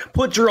blocker.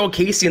 Put Jarrell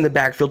Casey in the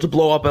backfield to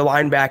blow up a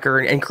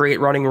linebacker and create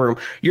running room.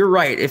 You're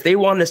right. If they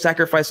wanted to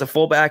sacrifice a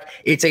fullback,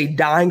 it's a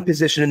dying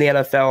position in the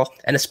NFL,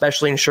 and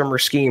especially in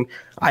Shurmur's scheme.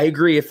 I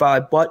agree. If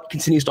Butt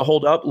continues to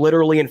hold up,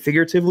 literally and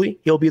figuratively,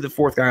 he'll be the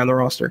fourth guy on the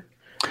roster.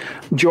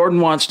 Jordan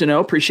wants to know,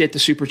 appreciate the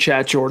super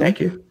chat, Jordan.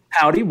 Thank you.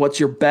 Howdy, what's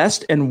your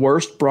best and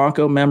worst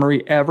Bronco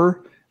memory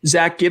ever?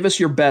 Zach, give us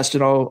your best,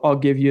 and I'll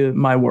give you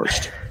my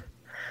worst.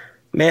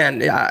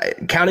 Man,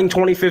 counting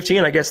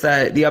 2015, I guess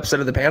that the upset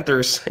of the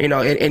Panthers,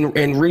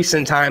 in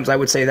recent times, I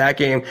would say that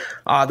game.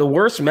 The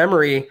worst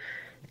memory,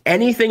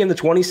 anything in the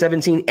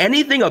 2017,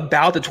 anything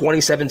about the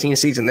 2017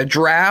 season, the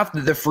draft,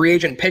 the free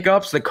agent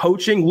pickups, the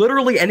coaching,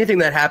 literally anything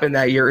that happened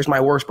that year is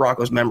my worst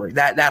Broncos memory.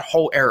 That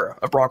whole era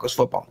of Broncos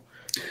football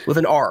with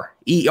an R,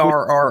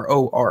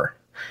 ERROR.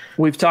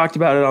 We've talked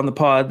about it on the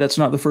pod. That's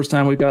not the first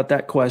time we got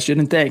that question.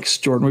 And thanks,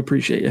 Jordan. We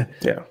appreciate you.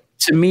 Yeah.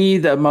 To me,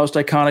 the most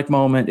iconic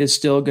moment is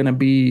still going to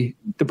be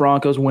the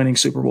Broncos winning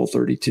Super Bowl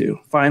 32,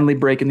 finally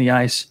breaking the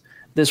ice.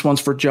 This one's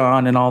for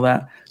John and all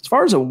that. As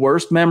far as a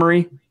worst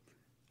memory,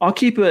 I'll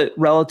keep it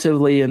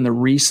relatively in the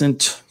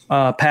recent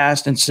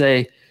past and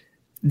say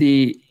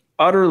the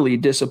utterly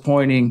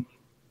disappointing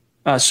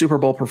Super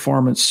Bowl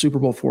performance, Super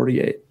Bowl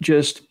 48.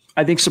 Just,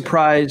 I think,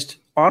 surprised,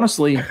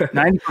 honestly,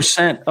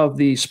 90% of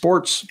the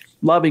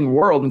sports-loving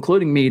world,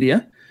 including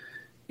media,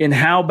 in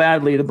how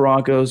badly the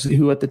Broncos,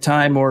 who at the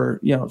time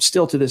were,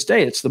 still to this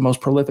day, it's the most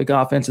prolific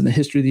offense in the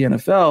history of the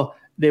NFL,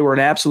 they were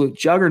an absolute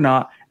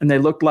juggernaut, and they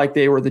looked like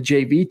they were the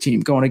JV team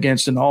going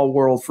against an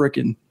all-world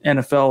freaking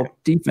NFL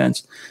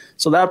defense.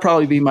 So that would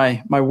probably be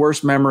my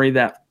worst memory,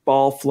 that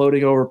ball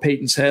floating over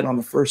Peyton's head on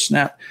the first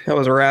snap. That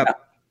was a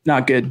wrap.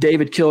 Not good.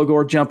 David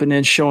Kilgore jumping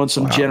in, showing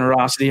some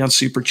generosity on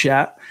Super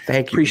Chat.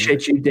 Thank you.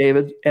 Appreciate you,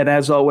 David. And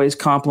as always,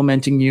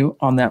 complimenting you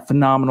on that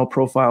phenomenal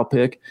profile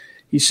pick.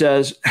 He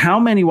says, how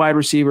many wide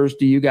receivers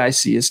do you guys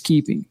see as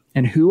keeping,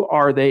 and who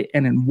are they,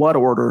 and in what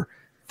order?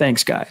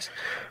 Thanks, guys.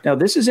 Now,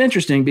 this is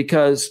interesting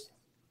because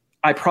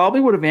I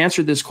probably would have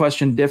answered this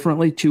question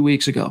differently 2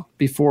 weeks ago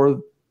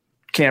before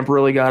camp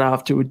really got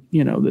off to,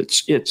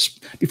 it's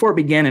before it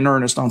began in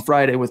earnest on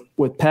Friday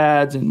with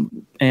pads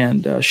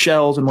and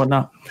shells and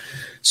whatnot.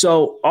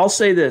 So I'll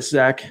say this,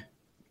 Zach.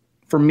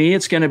 For me,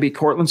 it's going to be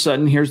Courtland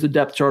Sutton. Here's the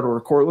depth chart order.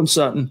 Courtland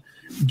Sutton,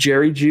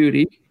 Jerry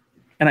Jeudy,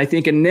 and I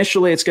think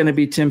initially it's going to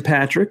be Tim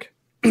Patrick,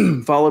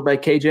 followed by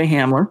KJ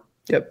Hamler.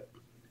 Yep.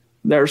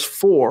 There's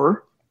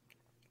 4.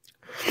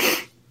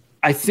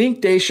 I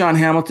think Deshaun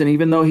Hamilton,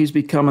 even though he's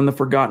becoming the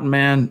forgotten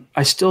man,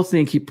 I still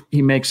think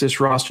he makes this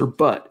roster.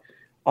 But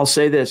I'll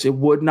say this, it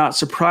would not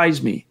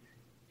surprise me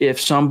if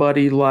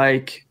somebody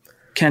like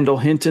Kendall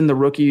Hinton, the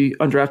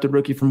undrafted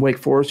rookie from Wake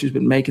Forest, who's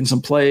been making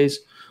some plays,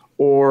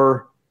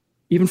 or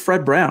even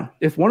Fred Brown,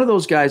 if one of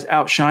those guys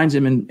outshines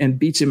him and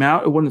beats him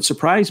out, it wouldn't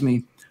surprise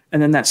me.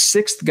 And then that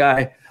 6th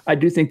guy, I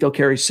do think they'll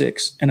carry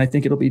 6, and I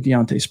think it'll be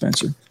Deontay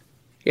Spencer.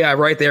 Yeah,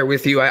 right there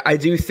with you. I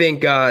do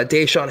think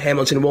Deshaun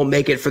Hamilton will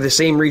make it for the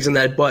same reason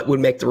that Butt would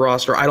make the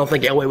roster. I don't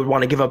think Elway would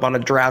want to give up on a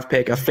draft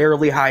pick, a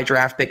fairly high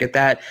draft pick at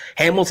that.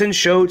 Hamilton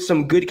showed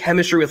some good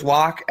chemistry with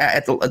Locke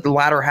at the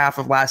latter half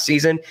of last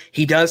season.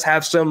 He does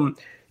have some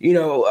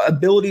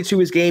ability to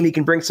his game. He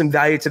can bring some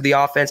value to the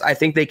offense. I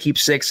think they keep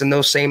 6 and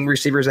those same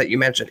receivers that you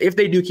mentioned. If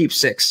they do keep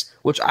 6,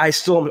 which I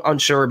still am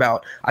unsure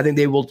about, I think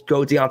they will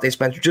go Deontay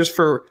Spencer just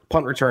for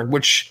punt return,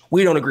 which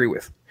we don't agree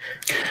with.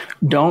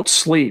 Don't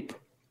sleep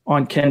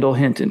on Kendall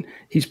Hinton.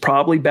 He's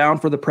probably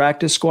bound for the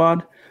practice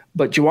squad,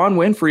 but Juwan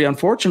Winfrey,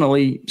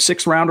 unfortunately,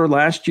 6th rounder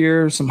last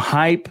year, some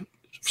hype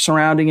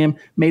surrounding him,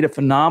 made a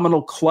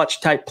phenomenal clutch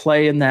type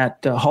play in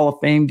that Hall of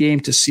Fame game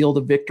to seal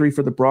the victory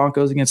for the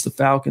Broncos against the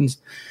Falcons.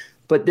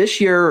 But this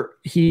year,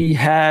 he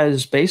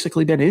has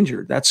basically been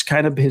injured. That's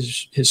kind of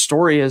his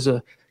story as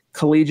a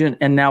collegiate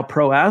and now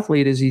pro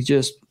athlete, is he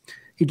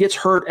gets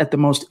hurt at the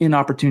most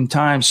inopportune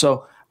time.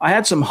 So I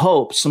had some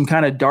hopes, some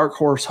kind of dark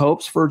horse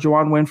hopes for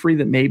Juwan Winfrey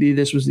that maybe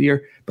this was the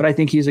year, but I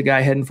think he's a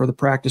guy heading for the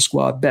practice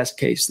squad, best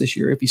case this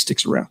year if he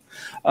sticks around.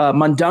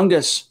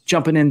 Mundungus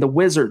jumping in, the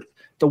wizard,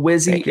 the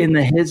Wizzy in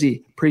the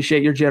hizzy.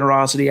 Appreciate your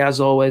generosity as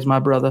always, my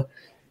brother.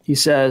 He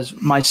says,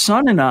 my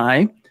son and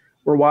I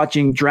were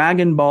watching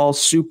Dragon Ball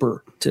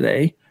Super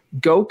today.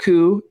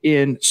 Goku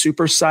in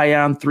Super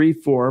Saiyan 3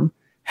 form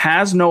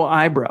has no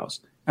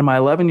eyebrows. And my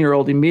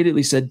 11-year-old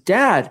immediately said,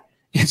 Dad,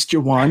 it's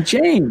Jawan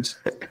James,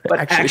 but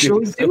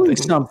actually doing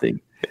something.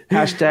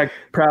 Hashtag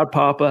proud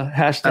papa.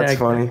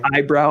 Hashtag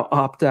eyebrow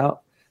opt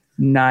out.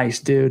 Nice,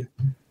 dude.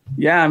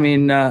 Yeah, I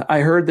mean, I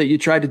heard that you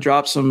tried to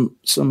drop some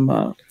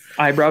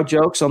eyebrow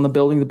jokes on the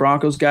Building the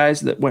Broncos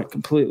guys that went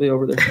completely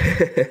over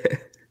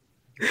there.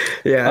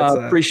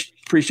 Yeah,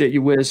 appreciate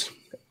you, Wiz.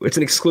 It's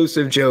an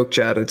exclusive joke,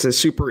 Chad. It's a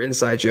super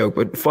inside joke,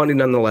 but funny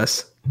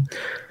nonetheless.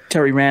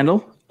 Terry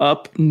Randall,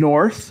 up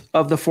north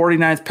of the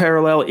 49th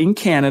parallel in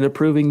Canada,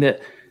 proving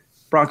that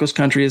Broncos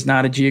country is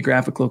not a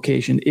geographic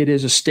location. It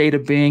is a state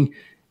of being.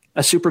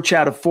 A super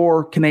chat of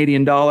 $4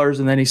 Canadian,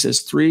 and then he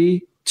says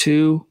 3,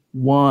 2,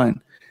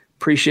 1.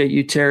 Appreciate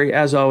you, Terry.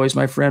 As always,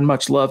 my friend,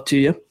 much love to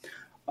you.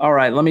 All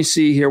right, let me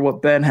see here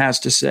what Ben has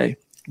to say.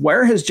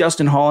 Where has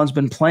Justin Hollins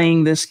been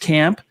playing this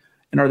camp,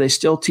 and are they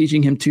still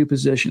teaching him two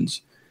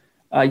positions?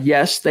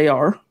 Yes, they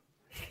are.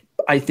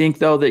 I think,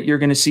 though, that you're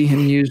going to see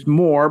him used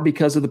more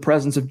because of the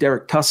presence of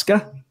Derek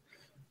Tuska.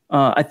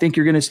 I think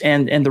you're going to –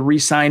 and the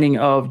re-signing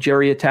of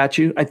Jerry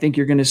Atachu. I think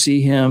you're going to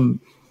see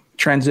him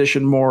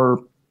transition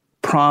more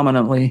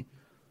prominently,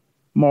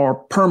 more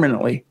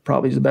permanently,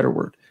 probably is a better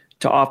word,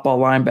 to off-ball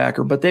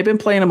linebacker. But they've been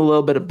playing him a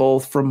little bit of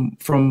both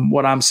from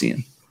what I'm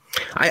seeing.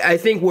 I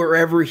think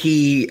wherever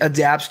he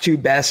adapts to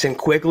best and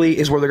quickly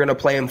is where they're going to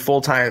play him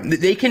full-time.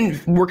 They can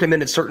work him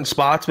in at certain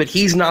spots, but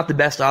he's not the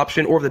best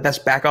option or the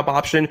best backup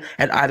option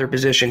at either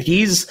position.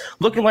 He's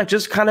looking like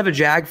just kind of a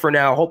jag for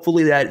now.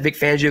 Hopefully that Vic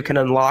Fangio can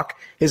unlock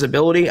his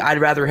ability. I'd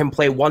rather him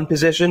play one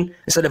position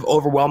instead of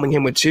overwhelming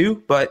him with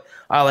two. But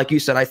like you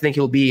said, I think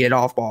he'll be at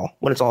off-ball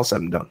when it's all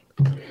said and done.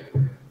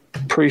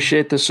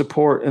 Appreciate the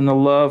support and the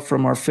love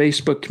from our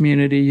Facebook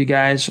community. You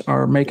guys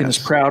are making us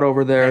proud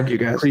over there. Thank you,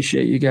 guys.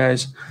 Appreciate you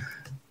guys.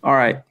 All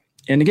right.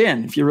 And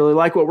again, if you really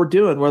like what we're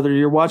doing, whether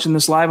you're watching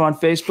this live on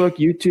Facebook,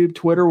 YouTube,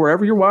 Twitter,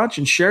 wherever you're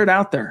watching, share it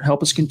out there.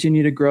 Help us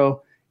continue to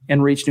grow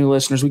and reach new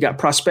listeners. We got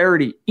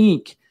Prosperity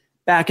Inc.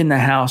 back in the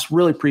house.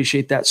 Really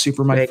appreciate that,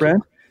 Super, my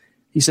friend.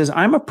 He says,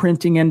 I'm a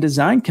printing and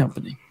design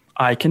company.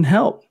 I can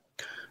help.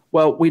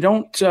 Well, we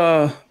don't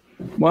I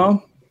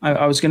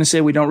was going to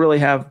say we don't really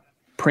have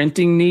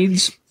printing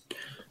needs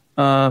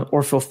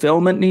or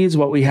fulfillment needs.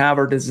 What we have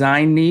are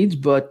design needs,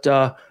 but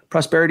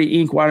Prosperity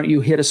Inc., why don't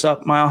you hit us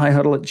up,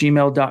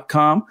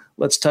 milehighhuddle@gmail.com.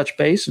 Let's touch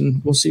base and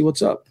we'll see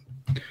what's up.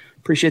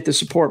 Appreciate the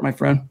support, my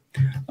friend.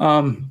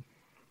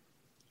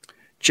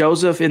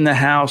 Joseph in the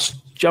house,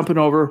 jumping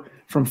over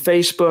from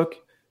Facebook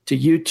to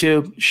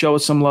YouTube. Show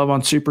us some love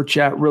on Super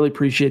Chat. Really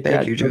appreciate that.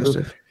 Thank you,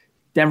 Joseph.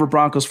 Denver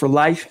Broncos for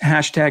life,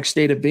 hashtag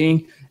state of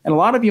being. And a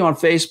lot of you on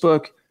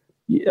Facebook,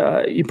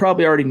 you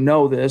probably already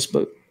know this,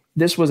 but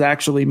this was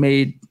actually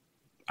made –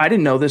 I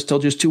didn't know this till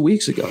just 2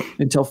 weeks ago,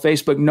 until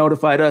Facebook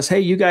notified us, hey,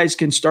 you guys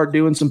can start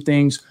doing some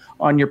things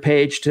on your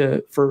page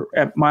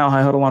at Mile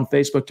High Huddle on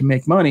Facebook to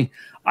make money.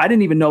 I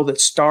didn't even know that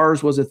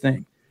stars was a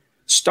thing.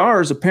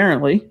 Stars,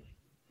 apparently,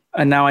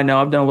 and now I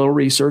know, I've done a little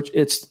research,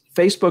 it's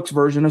Facebook's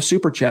version of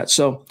Super Chat.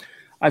 So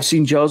I've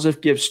seen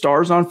Joseph give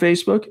stars on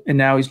Facebook, and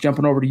now he's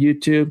jumping over to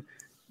YouTube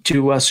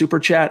to Super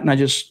Chat, and I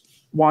just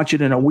want you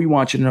to know, we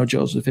want you to know,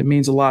 Joseph, it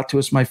means a lot to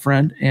us, my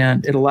friend,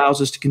 and it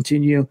allows us to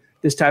continue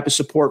this type of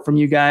support from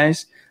you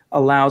guys,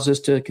 allows us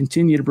to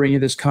continue to bring you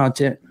this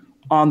content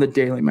on the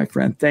daily, my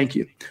friend. Thank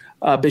you.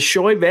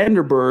 Bishoy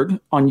Vanderberg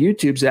on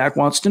YouTube, Zach,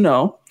 wants to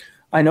know,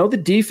 I know the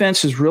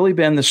defense has really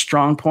been the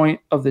strong point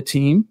of the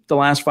team the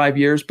last 5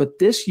 years, but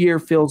this year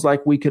feels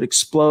like we could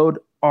explode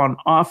on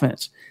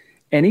offense.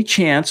 Any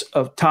chance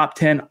of top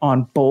 10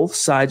 on both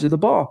sides of the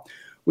ball?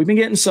 We've been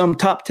getting some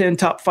top 10,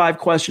 top 5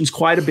 questions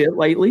quite a bit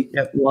lately.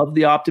 Yep. Love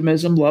the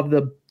optimism, love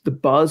the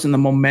buzz and the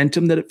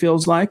momentum that it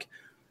feels like.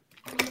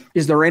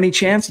 Is there any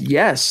chance?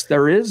 Yes,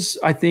 there is,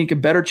 I think, a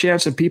better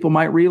chance than people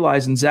might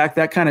realize. And, Zach,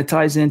 that kind of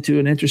ties into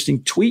an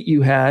interesting tweet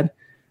you had.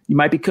 You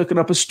might be cooking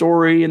up a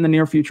story in the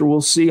near future.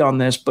 We'll see on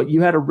this. But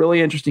you had a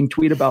really interesting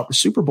tweet about the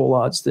Super Bowl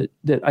odds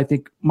that I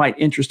think might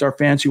interest our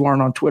fans who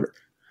aren't on Twitter.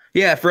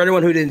 Yeah, for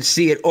anyone who didn't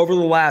see it, over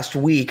the last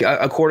week,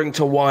 according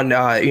to one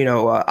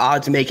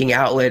odds-making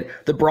outlet,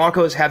 the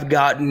Broncos have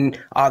gotten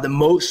the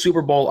most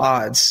Super Bowl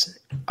odds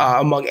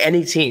among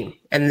any team.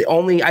 And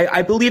only,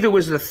 I believe it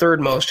was the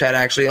third most, Chad,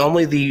 actually.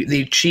 Only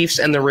the Chiefs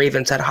and the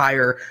Ravens had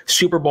higher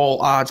Super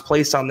Bowl odds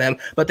placed on them,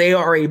 but they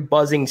are a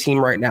buzzing team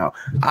right now.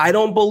 I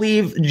don't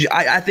believe,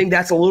 I think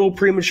that's a little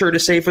premature to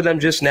say for them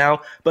just now,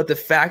 but the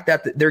fact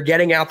that they're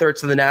getting out there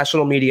to the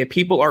national media,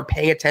 people are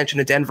paying attention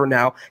to Denver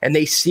now, and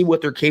they see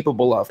what they're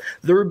capable of.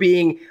 They're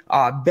being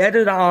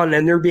betted on,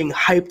 and they're being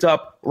hyped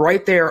up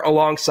right there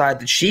alongside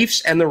the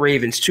Chiefs and the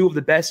Ravens, two of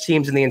the best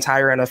teams in the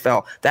entire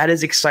NFL. That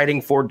is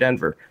exciting for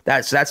Denver.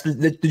 That's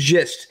the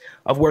gist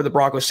of where the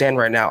Broncos stand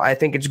right now. I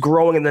think it's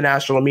growing in the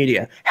national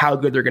media how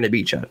good they're going to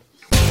be, Chad.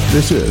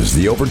 This is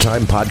the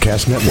Overtime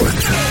Podcast Network.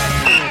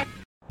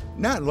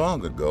 Not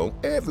long ago,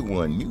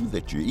 everyone knew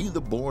that you're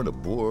either born a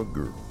boy or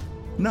girl.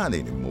 Not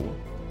anymore.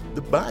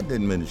 The Biden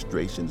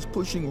administration is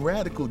pushing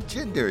radical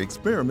gender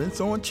experiments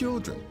on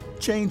children,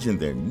 changing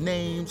their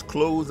names,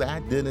 clothes,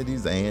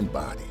 identities, and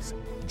bodies.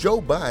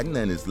 Joe Biden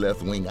and his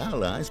left-wing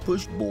allies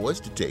push boys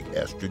to take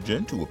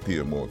estrogen to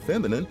appear more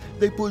feminine.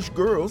 They push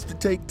girls to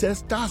take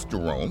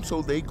testosterone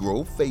so they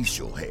grow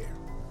facial hair.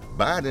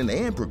 Biden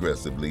and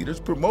progressive leaders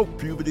promote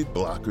puberty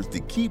blockers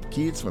to keep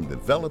kids from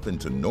developing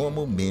to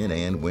normal men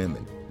and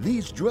women.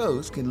 These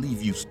drugs can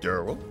leave you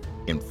sterile,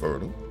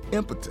 infertile,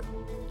 impotent.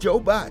 Joe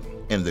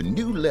Biden and the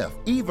new left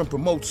even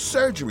promote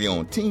surgery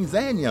on teens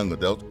and young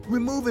adults,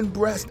 removing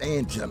breasts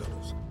and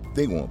genitals.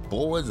 They want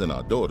boys in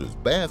our daughters'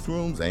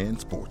 bathrooms and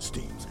sports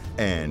teams.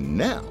 And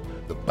now,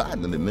 the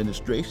Biden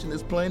administration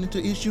is planning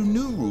to issue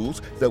new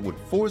rules that would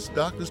force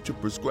doctors to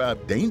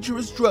prescribe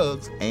dangerous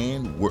drugs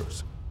and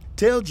worse.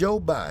 Tell Joe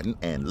Biden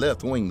and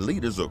left-wing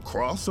leaders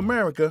across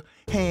America,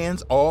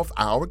 hands off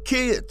our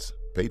kids.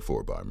 Paid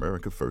for by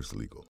America First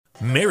Legal.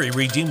 Mary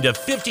redeemed a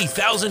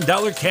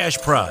 $50,000 cash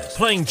prize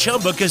playing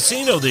Chumba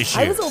Casino this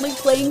year. I was only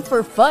playing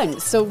for fun,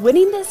 so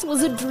winning this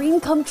was a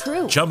dream come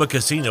true. Chumba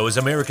Casino is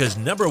America's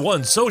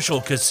 #1 social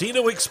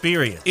casino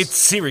experience. It's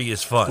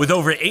serious fun. With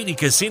over 80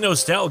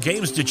 casino-style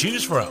games to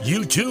choose from,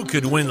 you too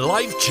could win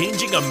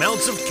life-changing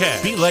amounts of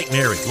cash. Be like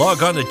Mary.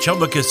 Log on to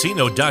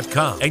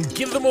ChumbaCasino.com and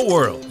give them a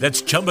whirl.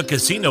 That's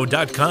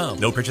ChumbaCasino.com.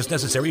 No purchase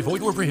necessary.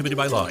 Void where prohibited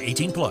by law.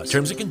 18+.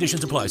 Terms and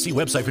conditions apply. See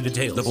website for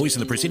details. The voice in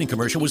the preceding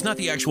commercial was not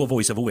the actual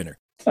voice of a winner.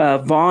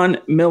 Von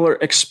Miller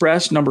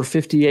Express, number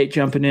 58,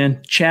 jumping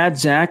in. Chad,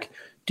 Zach,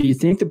 do you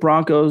think the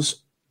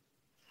Broncos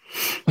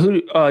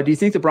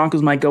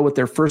might go with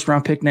their first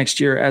round pick next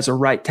year as a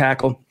right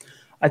tackle?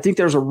 I think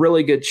there's a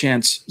really good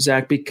chance,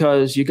 Zach,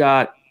 because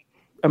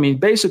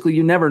basically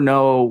you never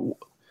know.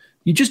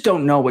 You just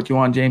don't know what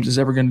Juwan James is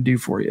ever going to do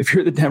for you. If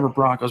you're the Denver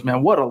Broncos,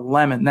 man, what a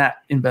lemon that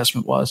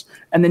investment was.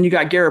 And then you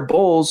got Garrett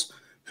Bowles,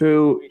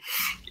 who,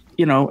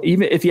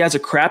 even if he has a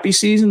crappy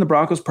season, the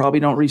Broncos probably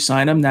don't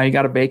re-sign him. Now you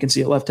got a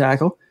vacancy at left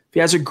tackle. If he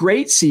has a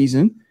great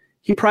season,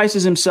 he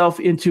prices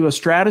himself into a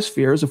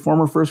stratosphere as a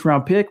former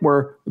first-round pick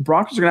where the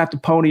Broncos are going to have to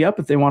pony up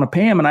if they want to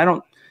pay him.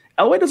 And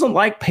Elway doesn't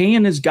like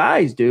paying his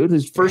guys, dude,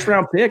 his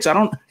first-round picks.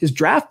 His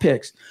draft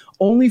picks.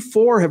 Only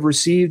 4 have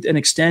received an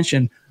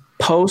extension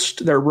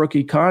post their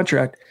rookie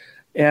contract.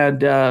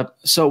 And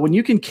so when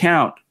you can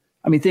count,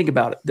 think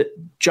about it.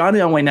 John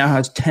Elway now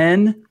has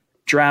 10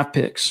 draft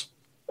picks.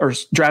 Or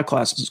draft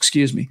classes,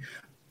 excuse me.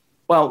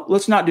 Well,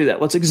 let's not do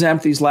that. Let's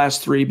exempt these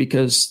last 3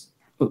 because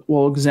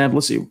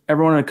let's see,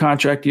 everyone in a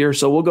contract year.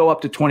 So we'll go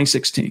up to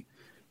 2016.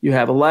 You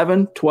have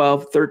 11,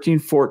 12, 13,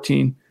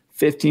 14,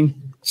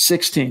 15,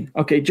 16.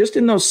 Okay, just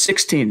in those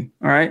 16,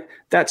 all right,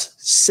 that's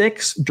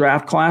 6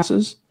 draft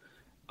classes.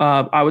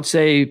 I would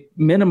say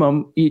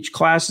minimum each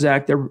class,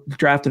 Zach, they're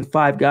drafting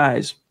 5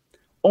 guys.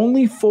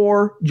 Only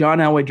 4 John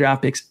Elway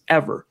draft picks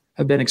ever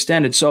have been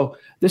extended. So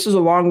this is a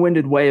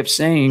long-winded way of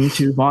saying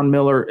to Von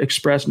Miller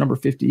Express number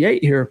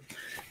 58 here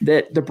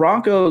that the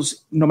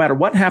Broncos, no matter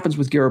what happens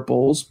with Garrett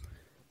Bowles,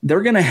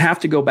 they're going to have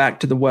to go back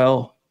to the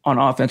well on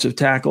offensive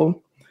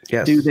tackle.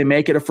 Yes. Do they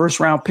make it a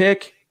first-round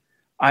pick?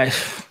 I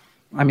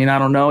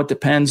don't know. It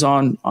depends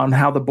on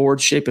how the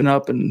board's shaping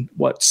up and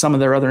what some of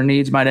their other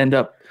needs might end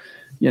up,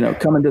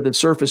 coming to the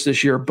surface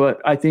this year.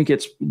 But I think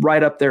it's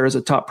right up there as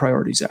a top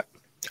priority, Zach.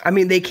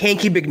 They can't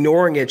keep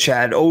ignoring it,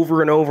 Chad,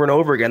 over and over and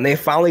over again. They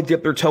finally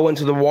dipped their toe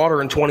into the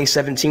water in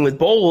 2017 with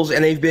Bowles,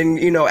 and they've been,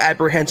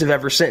 apprehensive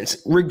ever since.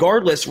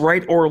 Regardless,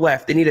 right or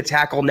left, they need a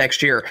tackle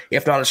next year.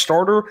 If not a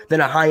starter,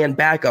 then a high-end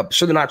backup,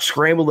 so they're not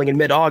scrambling in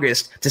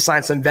mid-August to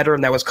sign some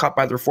veteran that was cut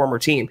by their former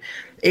team.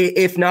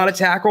 If not a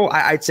tackle,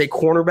 I'd say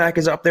cornerback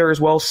is up there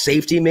as well,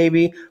 safety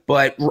maybe.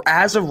 But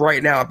as of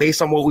right now, based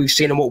on what we've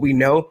seen and what we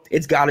know,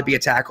 it's got to be a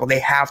tackle. They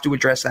have to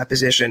address that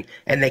position,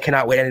 and they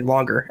cannot wait any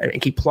longer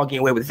and keep plugging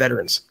away with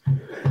veterans.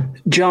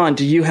 John,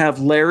 do you have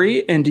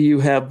Larry and do you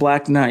have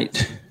Black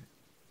Knight?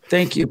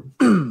 Thank you.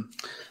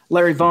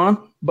 Larry Vaughn,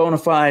 bona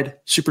fide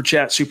super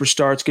chat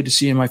superstar. It's good to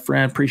see you, my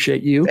friend.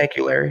 Appreciate you. Thank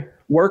you, Larry.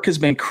 Work has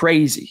been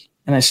crazy.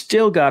 And I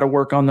still got to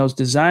work on those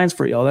designs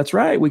for y'all. That's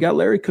right. We got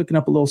Larry cooking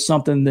up a little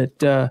something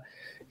that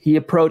he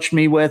approached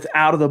me with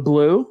out of the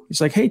blue.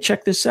 He's like, hey,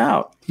 check this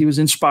out. He was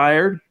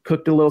inspired,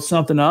 cooked a little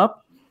something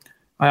up.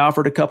 I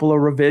offered a couple of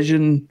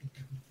revision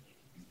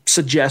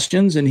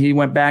suggestions, and he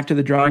went back to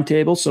the drawing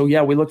table. So,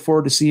 yeah, we look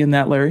forward to seeing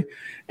that, Larry.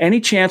 Any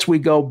chance we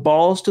go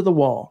balls to the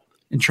wall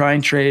and try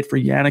and trade for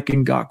Yannick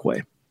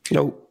Ngakoue?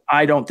 No.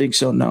 I don't think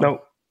so,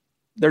 no.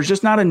 There's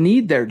just not a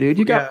need there, dude.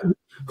 You got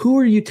who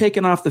are you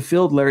taking off the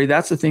field, Larry?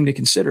 That's the thing to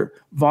consider.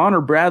 Vaughn or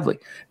Bradley.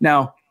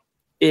 Now,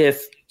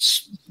 if,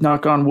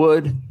 knock on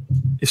wood,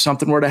 if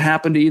something were to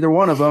happen to either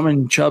one of them,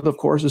 and Chubb, of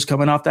course, is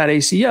coming off that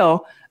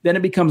ACL, then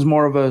it becomes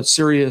more of a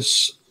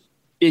serious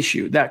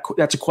issue.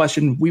 That's a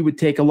question we would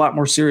take a lot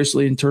more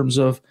seriously in terms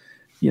of,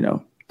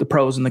 the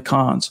pros and the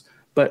cons.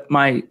 But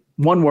my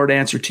one-word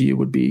answer to you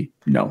would be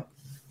no.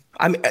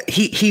 I mean,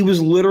 he was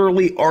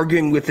literally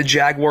arguing with the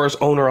Jaguars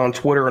owner on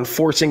Twitter and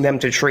forcing them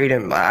to trade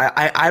him.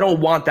 I don't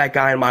want that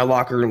guy in my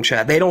locker room,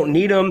 Chad. They don't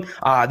need him.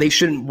 They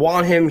shouldn't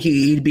want him.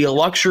 He'd be a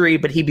luxury,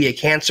 but he'd be a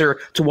cancer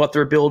to what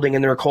they're building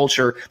in their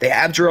culture. They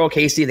have Jurrell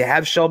Casey. They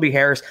have Shelby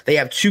Harris. They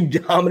have 2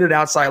 dominant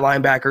outside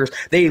linebackers.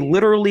 They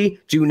literally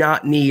do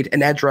not need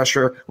an edge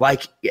rusher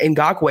like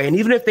Ngakoue. And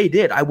even if they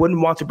did, I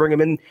wouldn't want to bring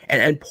him in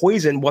and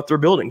poison what they're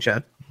building,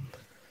 Chad.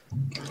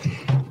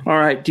 All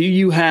right. Do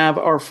you have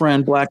our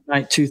friend Black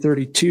Knight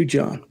 232,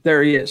 John?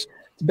 There he is.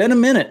 It's been a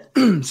minute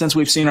since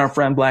we've seen our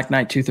friend Black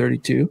Knight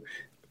 232.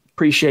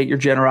 Appreciate your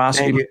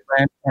generosity, my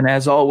friend. And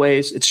as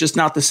always, it's just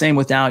not the same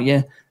without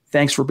you.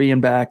 Thanks for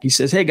being back. He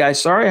says, hey, guys,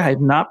 sorry I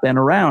have not been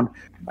around.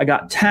 I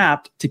got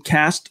tapped to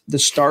cast the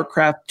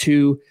StarCraft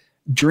 2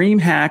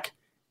 DreamHack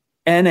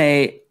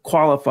NA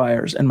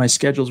qualifiers, and my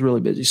schedule's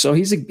really busy. So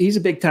he's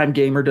a big-time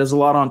gamer, does a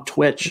lot on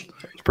Twitch.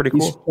 It's pretty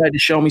cool. He's tried to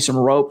show me some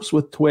ropes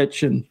with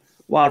Twitch, and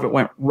a lot of it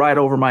went right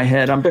over my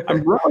head. I'm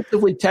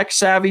relatively tech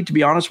savvy, to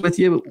be honest with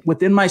you,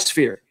 within my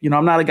sphere. You know,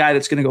 I'm not a guy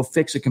that's going to go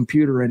fix a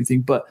computer or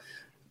anything, but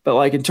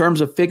like in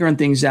terms of figuring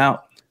things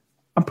out,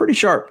 I'm pretty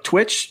sharp.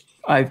 Twitch,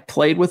 I've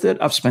played with it.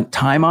 I've spent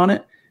time on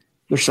it.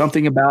 There's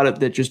something about it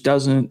that just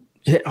doesn't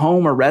hit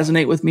home or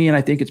resonate with me, and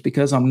I think it's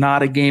because I'm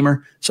not a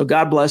gamer. So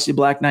God bless you,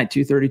 Black Knight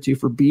 232,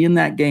 for being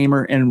that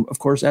gamer. And, of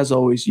course, as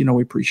always, you know,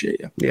 we appreciate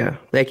you. Yeah,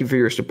 thank you for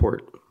your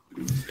support.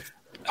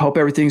 Hope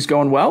everything's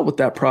going well with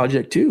that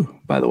project too,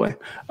 by the way.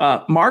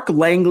 Mark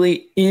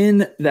Langley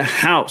in the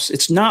house.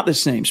 It's not the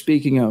same,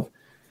 speaking of,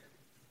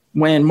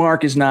 when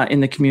Mark is not in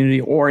the community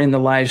or in the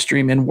live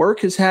stream, and work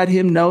has had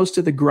him nose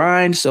to the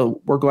grind.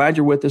 So we're glad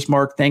you're with us,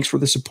 Mark. Thanks for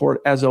the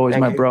support, as always,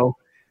 my bro.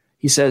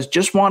 He says,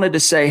 just wanted to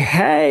say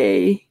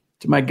hey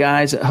to my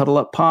guys at Huddle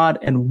Up Pod,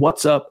 and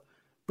what's up,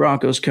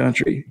 Broncos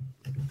country.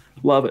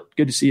 Love it.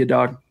 Good to see you,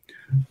 dog.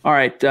 All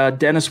right,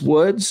 Dennis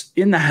Woods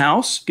in the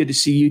house. Good to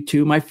see you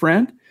too, my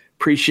friend.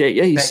 Appreciate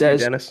you. He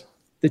says, Dennis.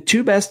 The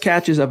 2 best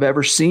catches I've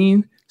ever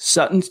seen,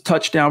 Sutton's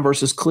touchdown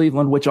versus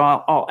Cleveland, which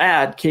I'll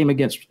add came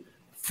against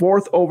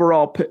former 4th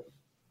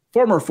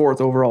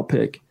overall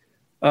pick,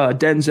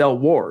 Denzel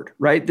Ward,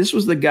 right? This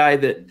was the guy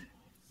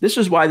this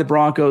is why the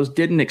Broncos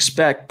didn't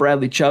expect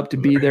Bradley Chubb to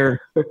be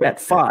there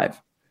at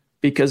 5,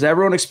 because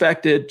everyone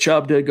expected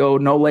Chubb to go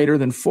no later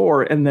than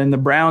 4. And then the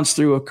Browns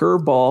threw a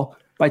curveball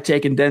by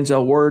taking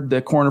Denzel Ward,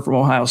 the corner from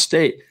Ohio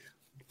State.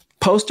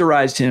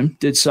 Posterized him,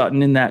 did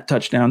Sutton, in that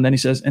touchdown. Then he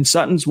says, and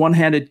Sutton's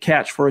one-handed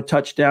catch for a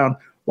touchdown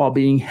while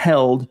being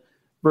held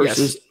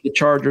versus the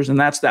Chargers. And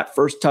that's that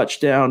first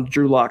touchdown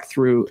Drew Lock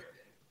threw.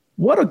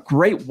 What a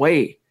great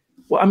way.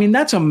 Well, I mean,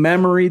 that's a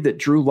memory that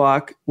Drew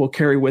Lock will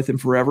carry with him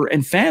forever,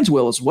 and fans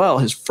will as well.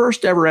 His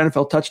first ever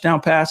NFL touchdown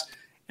pass,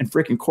 and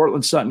freaking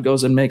Cortland Sutton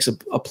goes and makes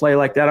a play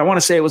like that. I want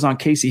to say it was on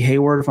Casey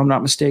Hayward, if I'm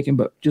not mistaken,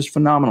 but just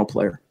phenomenal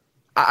player.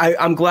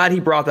 I'm glad he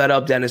brought that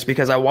up, Dennis,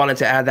 because I wanted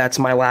to add that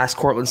to my last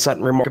Cortland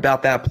Sutton remark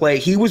about that play.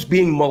 He was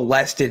being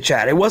molested,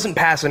 Chad. It wasn't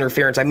pass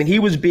interference. I mean,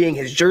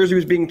 his jersey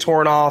was being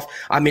torn off.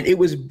 I mean, it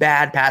was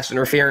bad pass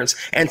interference.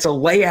 And to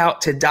lay out,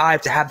 to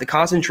dive, to have the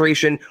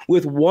concentration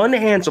with one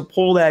hand to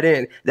pull that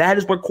in, that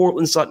is what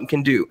Cortland Sutton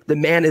can do. The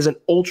man is an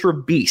ultra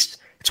beast.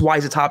 It's why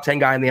he's a top 10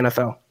 guy in the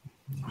NFL.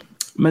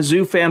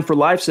 Mizzou fan for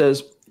life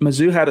says,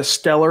 Mizzou had a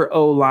stellar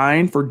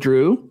O-line for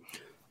Drew,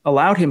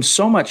 allowed him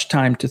so much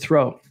time to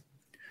throw.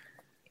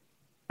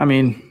 I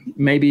mean,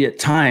 maybe at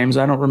times,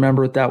 I don't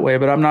remember it that way,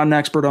 but I'm not an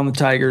expert on the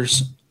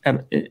Tigers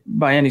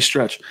by any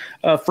stretch.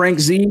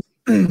 Frank Z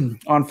on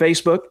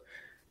Facebook,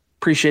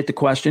 appreciate the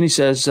question. He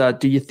says,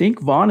 do you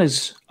think Vaughn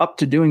is up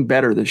to doing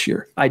better this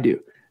year? I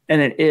do.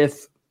 And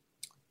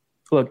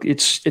look,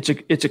 it's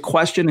a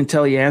question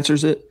until he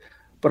answers it,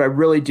 but I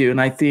really do. And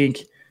I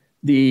think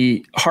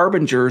the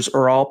harbingers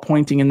are all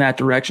pointing in that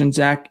direction,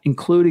 Zach,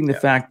 including the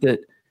fact that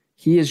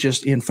he is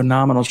just in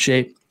phenomenal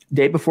shape.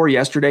 Day before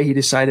yesterday, he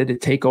decided to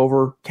take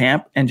over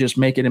camp and just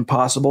make it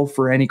impossible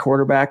for any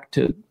quarterback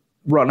to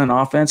run an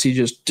offense. He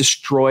just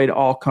destroyed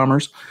all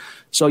comers.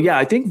 So, yeah,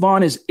 I think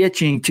Vaughn is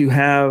itching to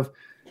have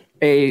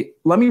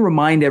let me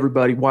remind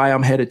everybody why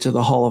I'm headed to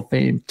the Hall of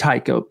Fame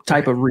type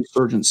of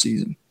resurgence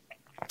season.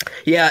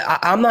 Yeah,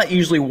 I'm not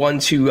usually one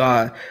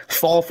to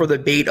fall for the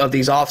bait of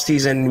these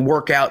off-season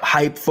workout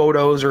hype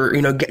photos or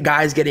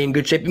guys getting in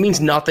good shape. It means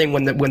nothing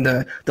when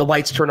the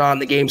lights turn on,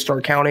 the games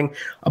start counting.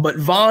 But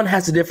Vaughn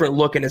has a different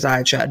look in his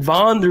eye, Chad.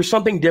 Vaughn, there's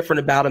something different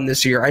about him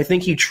this year. I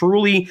think he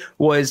truly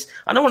was,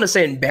 I don't want to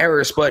say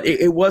embarrassed, but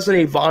it wasn't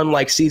a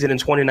Vaughn-like season in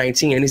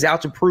 2019, and he's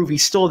out to prove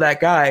he's still that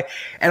guy.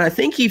 And I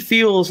think he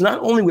feels, not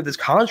only with his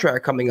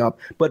contract coming up,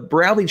 but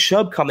Bradley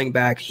Chubb coming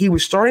back, he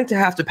was starting to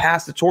have to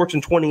pass the torch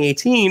in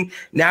 2018.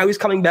 Now he's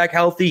coming back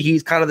healthy.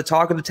 He's kind of the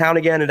talk of the town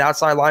again, an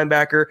outside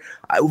linebacker.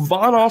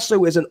 Vaughn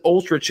also is an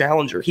ultra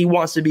challenger. He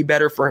wants to be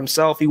better for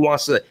himself. He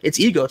wants to, it's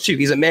ego too.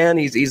 He's a man.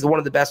 He's one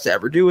of the best to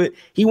ever do it.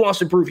 He wants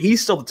to prove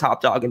he's still the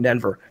top dog in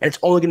Denver, and it's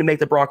only going to make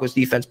the Broncos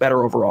defense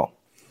better overall.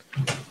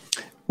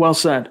 Well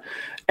said.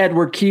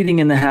 Edward Keating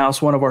in the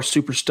house, one of our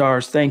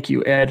superstars. Thank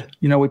you, Ed.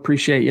 We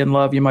appreciate you and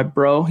love you, my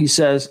bro. He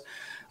says,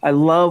 I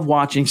love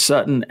watching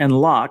Sutton and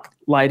Locke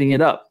lighting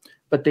it up.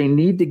 but they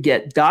need to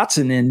get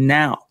Dotson in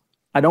now.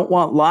 I don't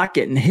want Locke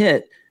getting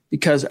hit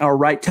because our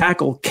right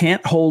tackle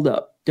can't hold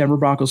up. Denver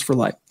Broncos for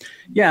life.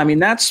 Yeah, I mean,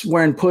 that's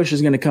when push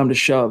is going to come to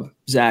shove,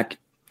 Zach.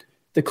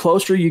 The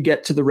closer you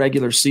get to the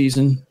regular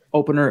season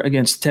opener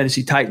against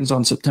Tennessee Titans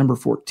on September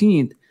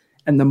 14th,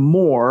 and the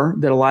more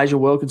that Elijah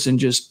Wilkinson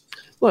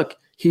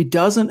he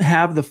doesn't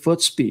have the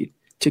foot speed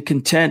to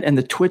contend and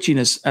the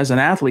twitchiness as an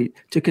athlete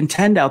to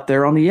contend out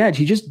there on the edge.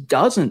 He just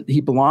doesn't.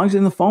 He belongs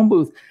in the phone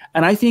booth.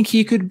 And I think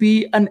he could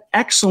be an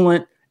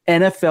excellent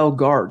NFL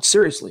guard.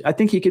 Seriously, I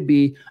think he could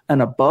be an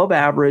above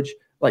average,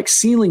 like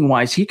ceiling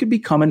wise, he could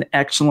become an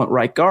excellent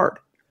right guard.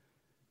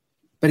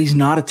 But he's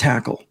not a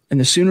tackle. And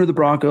the sooner the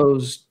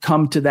Broncos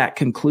come to that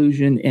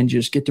conclusion and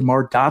just get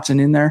DeMar Dotson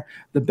in there,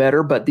 the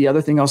better. But the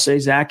other thing I'll say,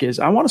 Zach, is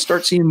I want to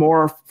start seeing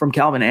more from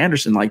Calvin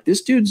Anderson. Like,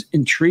 this dude's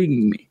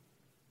intriguing me.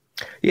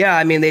 Yeah,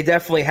 I mean, they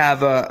definitely have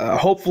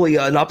hopefully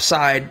an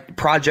upside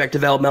project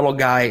developmental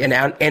guy in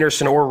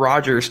Anderson or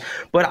Rodgers.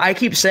 But I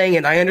keep saying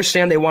it. I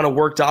understand they want to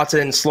work Dotson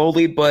in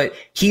slowly, but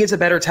he is a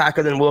better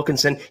tackle than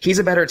Wilkinson. He's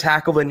a better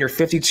tackle than your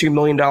 $52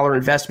 million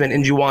investment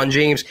in Juwan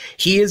James.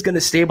 He is going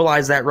to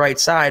stabilize that right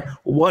side.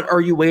 What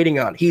are you waiting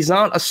on? He's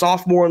not a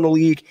sophomore in the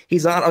league.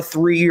 He's not a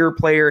 3-year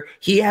player.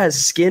 He has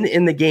skin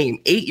in the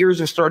game. 8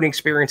 years of starting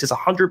experience, is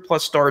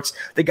 100-plus starts.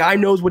 The guy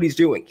knows what he's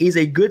doing. He's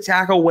a good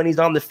tackle when he's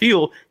on the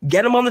field.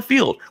 Get him on the field.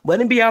 Let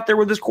him be out there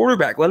with his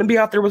quarterback. Let him be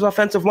out there with his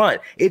offensive line.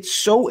 It's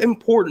so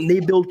important they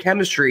build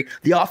chemistry,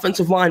 the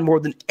offensive line, more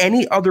than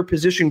any other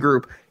position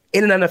group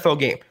in an NFL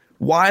game.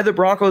 Why the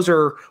Broncos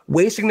are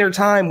wasting their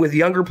time with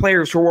younger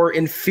players who are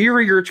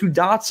inferior to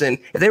Dotson.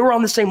 If they were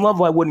on the same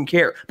level, I wouldn't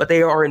care. But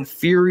they are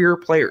inferior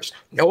players.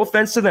 No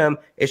offense to them.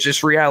 It's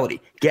just reality.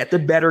 Get the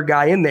better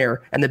guy in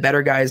there, and the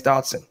better guy is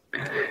Dotson.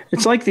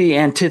 It's like the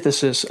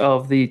antithesis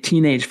of the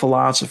teenage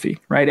philosophy,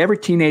 right? Every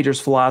teenager's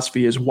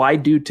philosophy is, why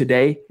do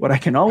today what I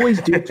can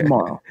always do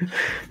tomorrow?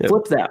 Yep.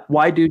 Flip that.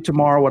 Why do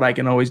tomorrow what I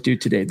can always do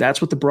today?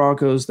 That's what the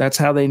Broncos, that's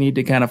how they need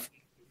to kind of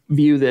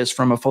view this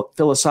from a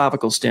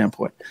philosophical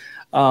standpoint.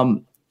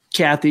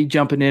 Kathy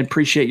jumping in,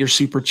 appreciate your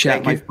super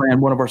chat, my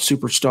friend, one of our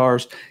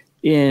superstars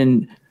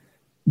in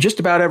just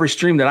about every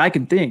stream that I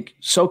can think.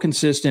 So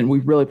consistent. We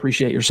really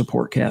appreciate your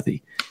support,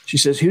 Kathy. She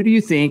says, who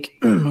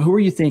are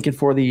you thinking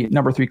for the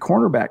number 3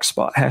 cornerback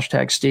spot?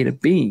 # state of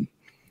being.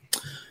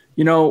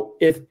 You know,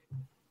 if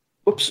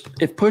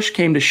push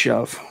came to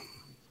shove,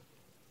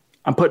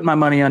 I'm putting my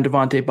money on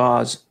Devontae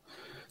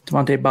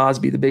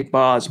Bosby, the big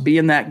Boz,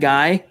 being that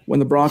guy when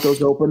the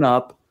Broncos open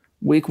up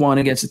week 1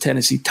 against the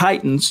Tennessee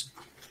Titans.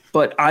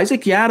 But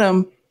Isaac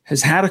Yiadom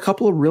has had a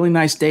couple of really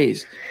nice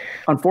days.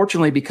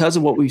 Unfortunately, because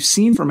of what we've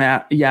seen from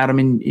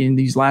Yiadom in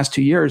these last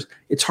 2 years,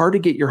 it's hard to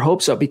get your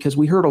hopes up because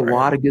we heard a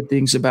lot of good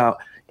things about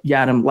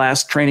Yiadom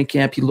last training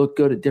camp. He looked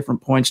good at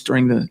different points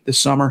during the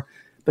summer.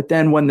 But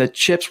then when the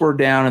chips were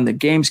down and the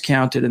games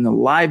counted and the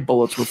live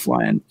bullets were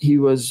flying, he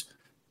was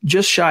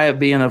just shy of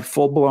being a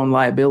full-blown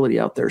liability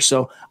out there.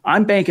 So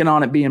I'm banking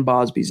on it being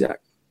Bosby, Zach.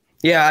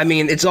 Yeah, I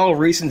mean, it's all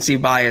recency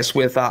bias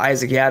with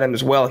Isaac Yiadom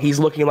as well. He's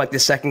looking like the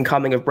second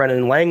coming of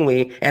Brennan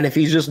Langley, and if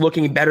he's just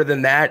looking better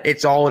than that,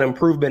 it's all an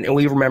improvement, and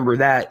we remember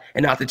that,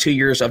 and not the 2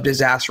 years of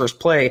disastrous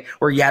play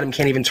where Yiadom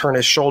can't even turn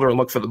his shoulder and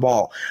look for the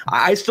ball.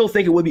 I still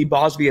think it would be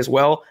Bosby as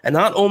well, and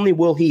not only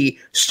will he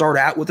start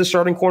out with the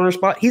starting corner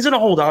spot, he's going to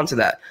hold on to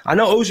that. I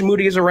know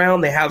Ojemudia is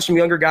around. They have some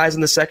younger guys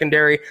in the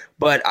secondary,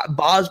 but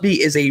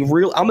Bosby is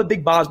I'm a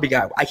big Bosby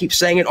guy. I keep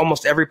saying it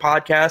almost every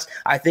podcast.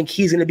 I think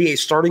he's going to be a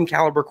starting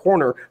caliber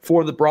corner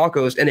for the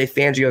Broncos in a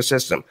Fangio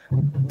system.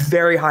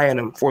 Very high on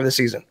him for the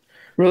season.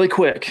 Really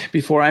quick,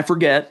 before I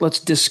forget, let's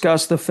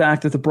discuss the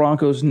fact that the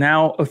Broncos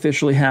now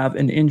officially have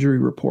an injury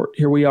report.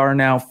 Here we are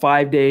now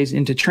 5 days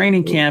into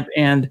training camp,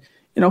 and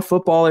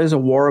football is a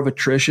war of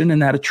attrition,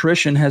 and that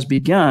attrition has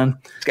begun.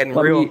 It's getting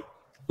real.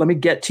 Let me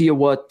get to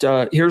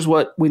you here's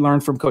what we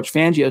learned from Coach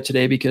Fangio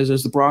today, because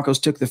as the Broncos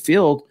took the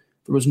field,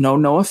 there was no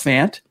Noah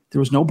Fant, there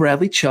was no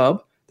Bradley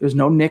Chubb, there was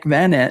no Nick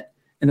Vanette,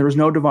 and there was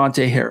no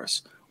Devontae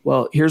Harris.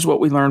 Well, here's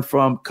what we learned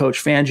from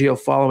Coach Fangio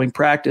following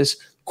practice.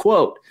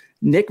 Quote,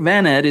 Nick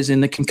Vanette is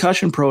in the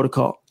concussion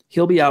protocol.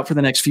 He'll be out for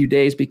the next few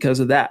days because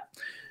of that.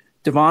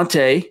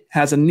 Devontae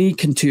has a knee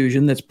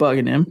contusion that's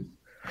bugging him.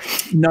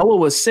 Noah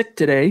was sick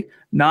today,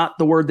 not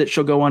the word that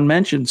shall go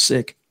unmentioned,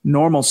 sick,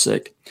 normal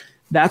sick.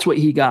 That's what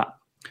he got.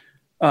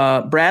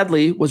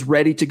 Bradley was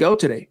ready to go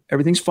today.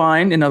 Everything's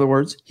fine. In other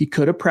words, he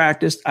could have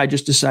practiced. I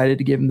just decided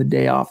to give him the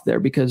day off there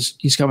because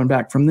he's coming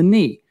back from the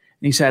knee.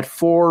 And he's had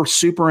 4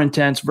 super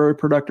intense, very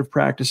productive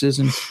practices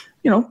and,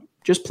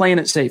 just playing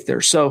it safe there.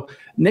 So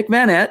Nick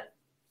Vanette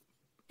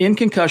in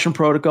concussion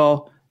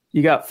protocol.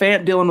 You got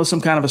Fant dealing with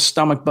some kind of a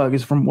stomach bug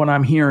is from what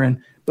I'm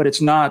hearing, but it's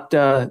not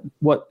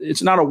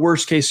it's not a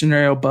worst case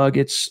scenario bug.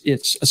 It's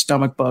a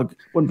stomach bug.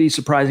 Wouldn't be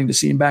surprising to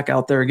see him back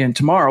out there again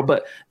tomorrow.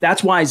 But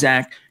that's why,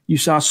 Zach, you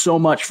saw so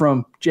much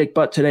from Jake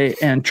Butt today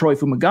and Troy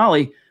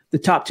Fumagalli. The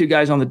top 2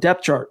 guys on the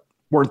depth chart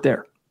weren't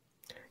there.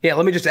 Yeah,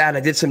 let me just add,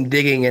 I did some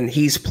digging, and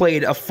he's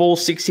played a full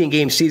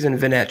 16-game season,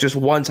 Vannett, just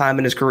one time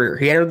in his career.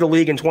 He entered the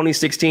league in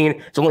 2016.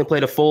 He's only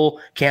played a full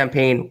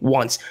campaign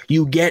once.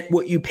 You get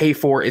what you pay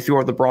for if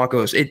you're the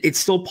Broncos. It's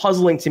still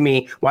puzzling to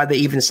me why they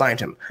even signed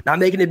him. Not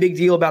making a big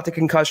deal about the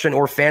concussion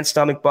or fan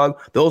stomach bug.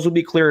 Those will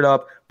be cleared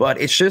up, but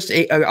it's just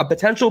a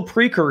potential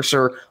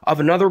precursor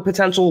of another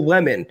potential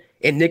lemon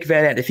in Nick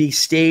Vannett if he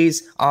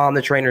stays on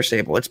the trainer's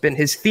table. It's been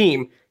his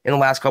theme in the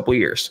last couple of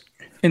years.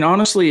 And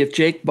honestly, if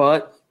Jake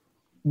Butt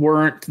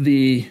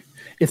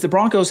if the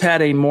Broncos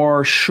had a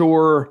more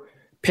sure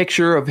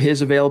picture of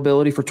his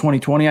availability for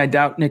 2020, I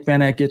doubt Nick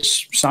Vannett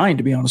gets signed,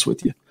 to be honest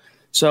with you.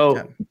 So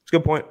yeah, that's a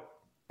good point.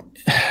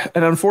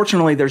 And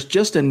unfortunately, there's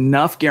just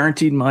enough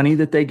guaranteed money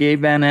that they gave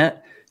Vannett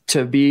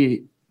to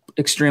be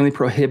extremely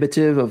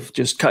prohibitive of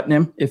just cutting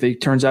him if he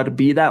turns out to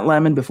be that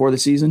lemon before the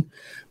season.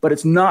 But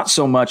it's not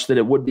so much that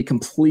it would be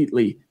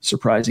completely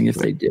surprising if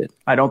they did.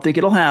 I don't think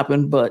it'll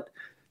happen, but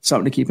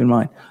something to keep in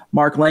mind.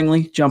 Mark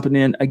Langley jumping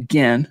in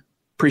again.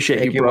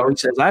 Appreciate you, bro. He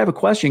says, I have a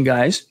question,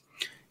 guys.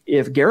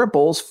 If Garrett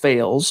Bowles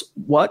fails,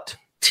 what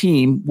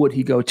team would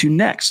he go to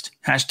next?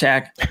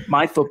 Hashtag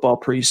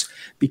MyFootballPriest,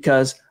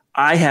 because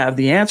I have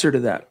the answer to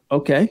that.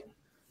 Okay.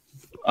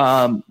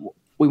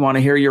 We want to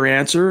hear your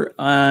answer,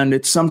 and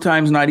it's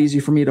sometimes not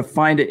easy for me to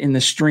find it in the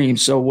stream.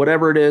 So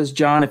whatever it is,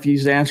 John, if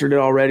he's answered it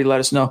already,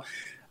 let us know.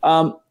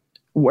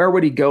 Where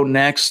would he go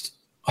next?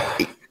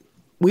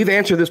 We've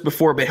answered this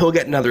before, but he'll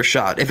get another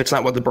shot if it's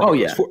not what the Broncos. Oh,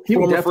 yeah. He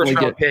will definitely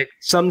first-round pick.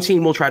 Some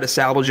team will try to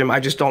salvage him. I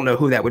just don't know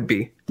who that would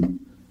be.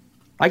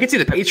 I could see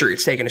the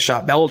Patriots taking a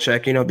shot.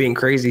 Belichick, being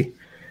crazy.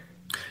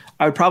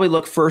 I would probably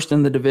look first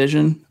in the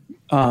division,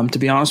 to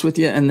be honest with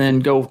you, and then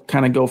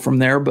go from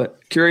there. But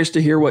curious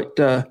to hear what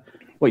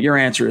your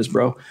answer is,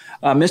 bro.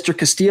 Mr.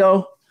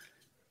 Castillo.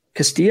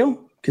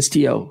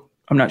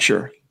 I'm not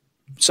sure.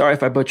 Sorry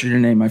if I butchered your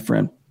name, my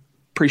friend.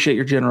 Appreciate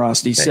your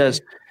generosity. He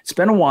says, it's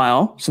been a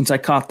while since I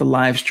caught the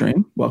live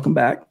stream. Welcome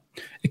back.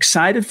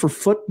 Excited for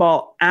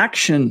football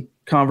action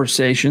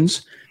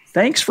conversations.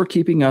 Thanks for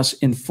keeping us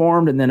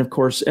informed. And then, of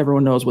course,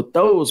 everyone knows what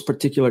those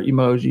particular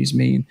emojis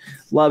mean.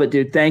 Love it,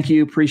 dude. Thank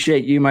you.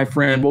 Appreciate you, my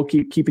friend. We'll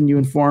keep keeping you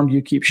informed.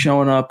 You keep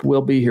showing up.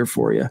 We'll be here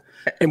for you.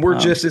 And we're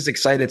just as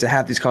excited to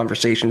have these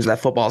conversations that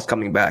football is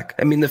coming back.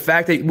 I mean, the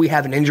fact that we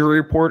have an injury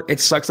report, it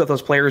sucks that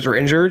those players are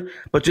injured,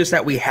 but just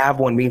that we have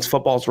one means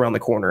football's around the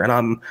corner. And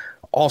I'm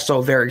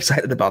also very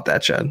excited about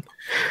that, Chad.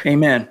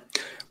 Amen.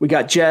 We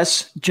got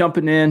Jess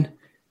jumping in.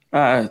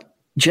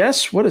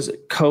 Jess, what is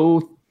it?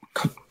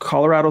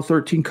 Colorado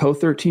 13,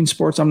 Co-13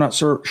 Sports. I'm not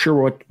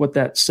sure what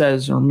that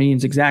says or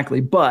means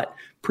exactly, but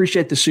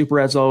appreciate the super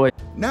as always.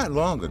 Not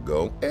long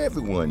ago,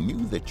 everyone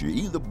knew that you're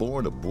either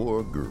born a boy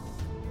or girl.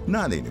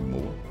 Not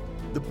anymore.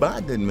 The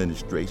Biden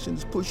administration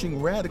is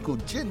pushing radical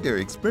gender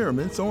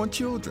experiments on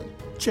children,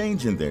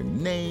 changing their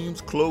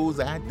names, clothes,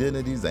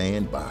 identities,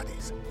 and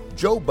bodies.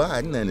 Joe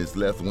Biden and his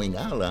left-wing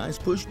allies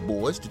push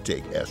boys to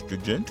take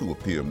estrogen to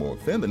appear more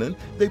feminine.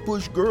 They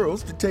push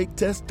girls to take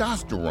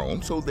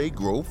testosterone so they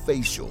grow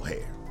facial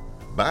hair.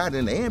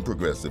 Biden and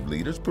progressive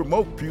leaders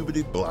promote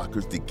puberty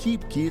blockers to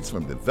keep kids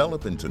from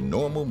developing to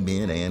normal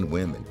men and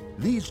women.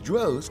 These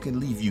drugs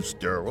can leave you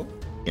sterile,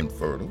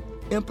 infertile,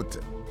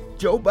 impotent.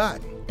 Joe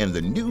Biden and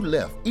the new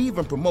left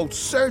even promote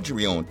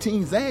surgery on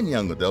teens and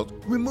young adults,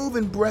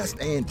 removing breasts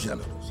and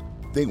genitals.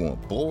 They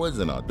want boys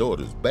in our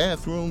daughters'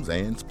 bathrooms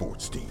and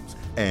sports teams.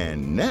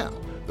 And now,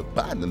 the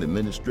Biden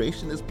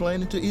administration is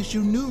planning to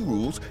issue new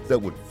rules that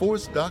would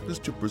force doctors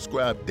to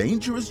prescribe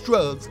dangerous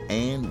drugs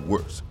and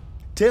worse.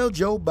 Tell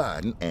Joe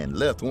Biden and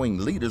left-wing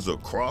leaders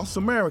across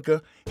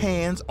America,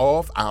 hands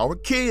off our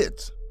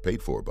kids.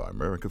 Paid for by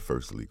America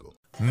First Legal.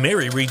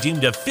 Mary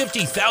redeemed a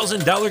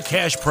 $50,000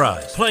 cash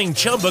prize playing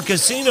Chumba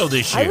Casino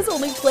this year. I was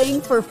only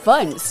playing for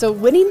fun, so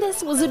winning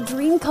this was a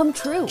dream come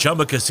true.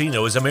 Chumba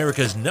Casino is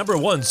America's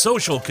 #1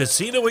 social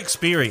casino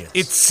experience.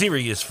 It's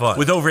serious fun.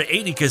 With over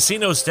 80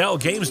 casino-style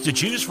games to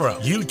choose from,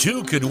 you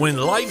too could win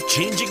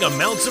life-changing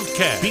amounts of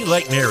cash. Be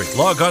like Mary.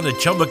 Log on to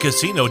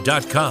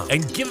ChumbaCasino.com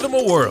and give them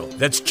a whirl.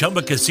 That's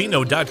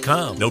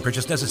ChumbaCasino.com. No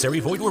purchase necessary.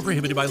 Void or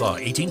prohibited by law.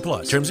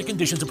 18+. Terms and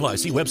conditions apply.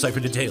 See website for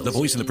details. The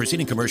voice in the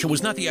preceding commercial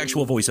was not the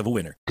actual voice of a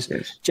winner.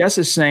 Jess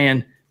is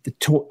saying the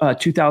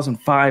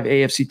 2005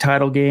 AFC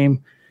title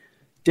game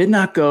did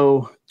not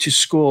go to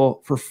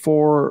school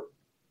for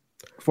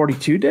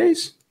 42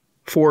 days?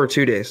 4 or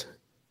 2 days.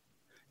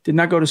 Did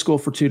not go to school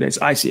for 2 days.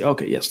 I see.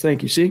 Okay, yes,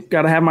 thank you. See,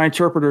 got to have my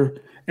interpreter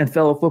and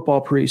fellow football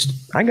priest.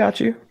 I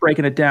got you.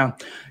 Breaking it down.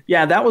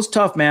 Yeah, that was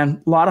tough,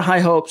 man. A lot of high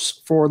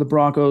hopes for the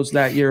Broncos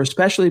that year,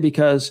 especially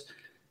because,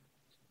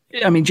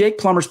 Jake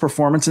Plummer's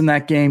performance in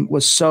that game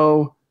was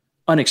so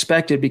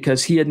unexpected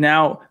because he had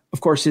now, of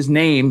course, his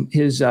nickname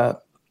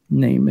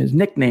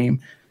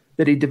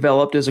that he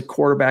developed as a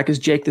quarterback is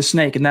Jake the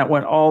Snake. And that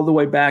went all the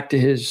way back to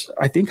his,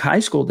 I think, high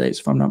school days,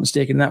 if I'm not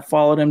mistaken. And that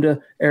followed him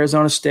to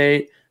Arizona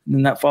State. And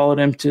then that followed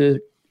him to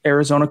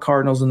Arizona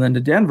Cardinals and then to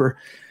Denver.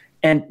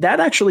 And that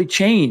actually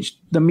changed.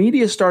 The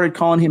media started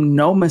calling him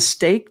No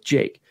Mistake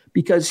Jake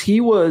because he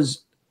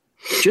was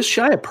just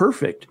shy of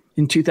perfect.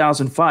 in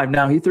 2005.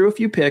 Now, he threw a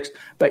few picks,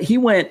 but he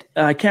went,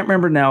 I can't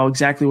remember now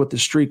exactly what the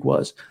streak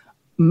was,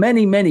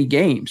 many, many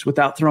games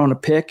without throwing a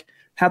pick,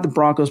 had the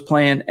Broncos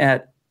playing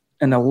at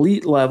an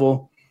elite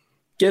level,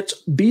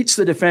 beats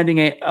the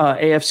defending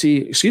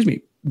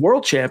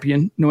world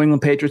champion, New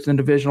England Patriots in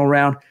the divisional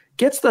round,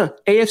 gets the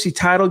AFC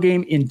title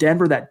game in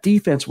Denver. That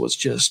defense was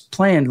just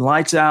playing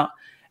lights out,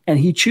 and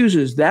he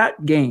chooses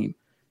that game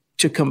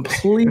to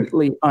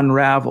completely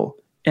unravel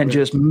and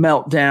just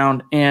melt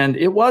down. And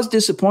it was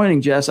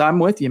disappointing, Jess. I'm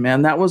with you,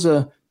 man. That was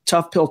a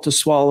tough pill to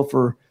swallow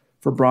for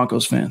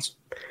Broncos fans.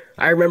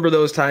 I remember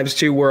those times,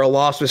 too, where a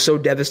loss was so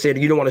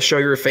devastating. You don't want to show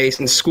your face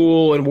in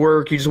school and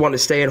work. You just want to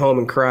stay at home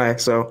and cry.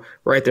 So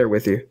right there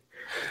with you.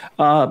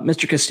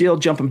 Mr. Castile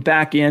jumping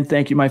back in.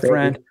 Thank you, my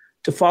friend. You.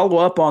 To follow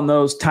up on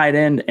those tight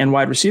end and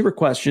wide receiver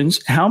questions,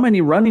 how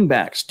many running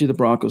backs do the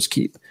Broncos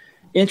keep?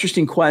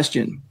 Interesting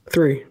question.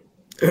 3.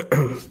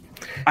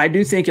 I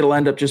do think it'll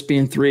end up just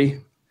being 3.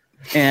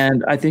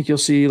 And I think you'll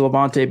see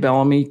Levante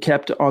Bellamy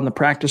kept on the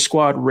practice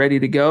squad ready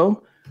to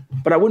go.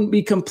 But I wouldn't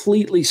be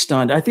completely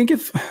stunned. I think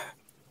if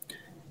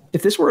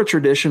this were a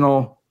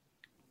traditional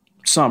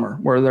summer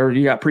where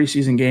you got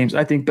preseason games,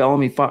 I think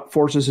Bellamy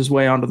forces his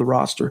way onto the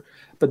roster.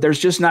 But there's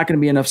just not going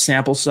to be enough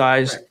sample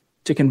size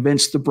to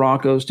convince the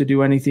Broncos to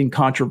do anything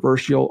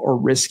controversial or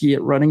risky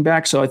at running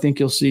back. So I think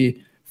you'll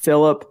see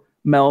Phillip,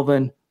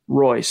 Melvin,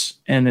 Royce,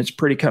 and it's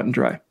pretty cut and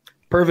dry.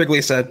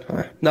 Perfectly said.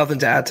 Nothing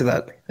to add to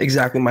that.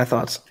 Exactly my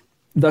thoughts.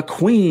 The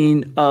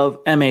queen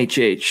of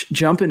MHH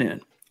jumping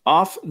in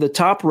off the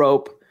top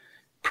rope.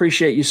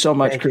 Appreciate you so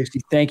much,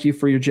 Christy. Thank you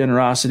for your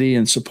generosity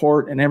and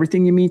support and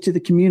everything you mean to the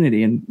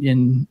community.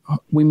 And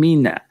we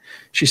mean that.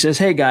 She says,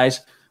 hey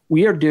guys,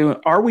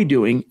 are we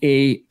doing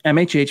a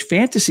MHH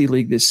fantasy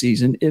league this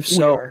season? If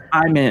so,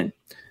 I'm in.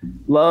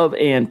 Love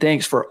and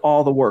thanks for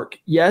all the work.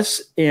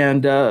 Yes.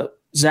 And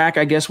Zach,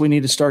 I guess we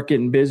need to start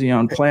getting busy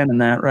on planning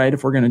that, right?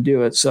 If we're going to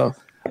do it. So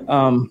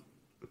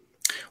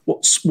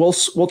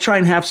we'll try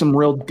and have some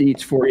real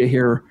deets for you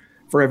here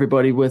for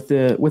everybody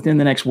within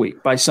the next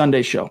week by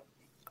Sunday show.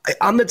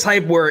 I'm the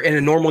type where in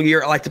a normal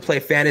year, I like to play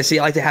fantasy.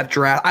 I like to have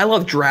draft. I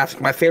love draft.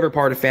 My favorite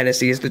part of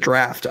fantasy is the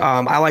draft.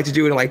 I like to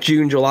do it in like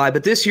June, July.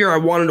 But this year, I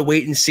wanted to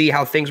wait and see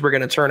how things were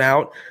going to turn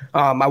out.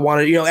 I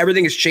wanted,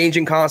 everything is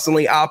changing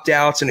constantly,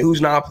 opt-outs and who's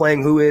not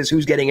playing,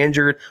 who's getting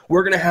injured.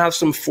 We're going to have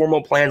some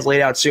formal plans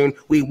laid out soon.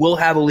 We will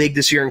have a league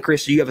this year. And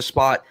Chris, you have a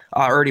spot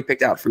already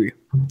picked out for you.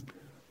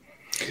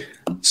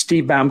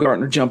 Steve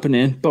Baumgartner jumping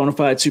in, bona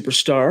fide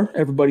superstar.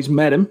 Everybody's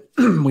met him.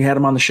 We had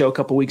him on the show a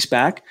couple weeks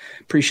back.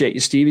 Appreciate you,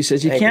 Steve. He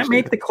says, you can't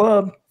make the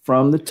club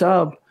from the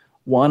tub.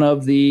 One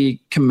of the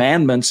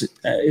commandments,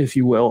 if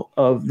you will,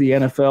 of the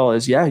NFL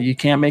is, you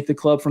can't make the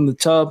club from the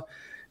tub.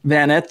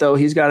 Vanette, though,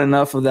 he's got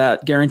enough of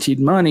that guaranteed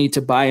money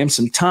to buy him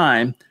some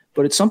time,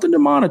 but it's something to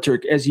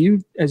monitor. As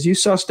you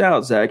sussed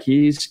out, Zach,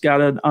 he's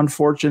got an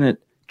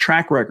unfortunate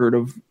track record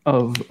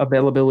of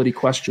availability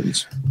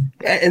questions.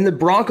 And the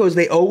Broncos,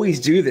 they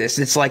always do this.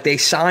 It's like they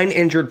sign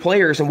injured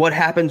players, and what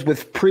happens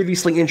with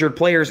previously injured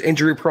players,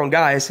 injury-prone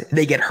guys,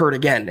 they get hurt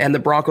again, and the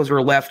Broncos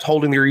are left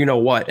holding their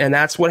you-know-what. And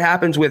that's what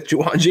happens with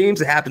Juwan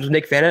James. It happens with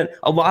Nick Vanette.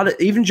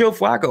 Even Joe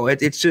Flacco.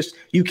 It's just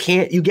you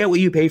get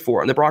what you pay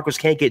for, and the Broncos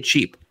can't get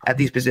cheap at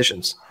these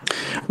positions.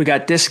 We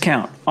got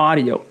Discount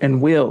Audio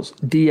and Wheels,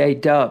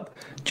 DA-Dub,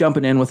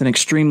 jumping in with an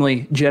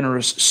extremely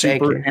generous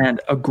super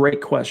and a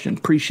great question.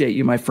 Appreciate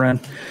you, my friend.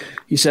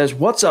 He says,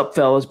 what's up,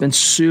 fellas? Been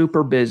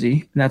super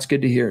busy, and that's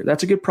good to hear.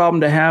 That's a good problem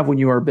to have when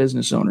you are a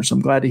business owner, so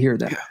I'm glad to hear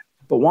that.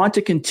 But want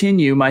to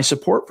continue my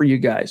support for you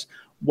guys.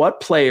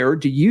 What player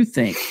do you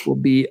think will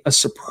be a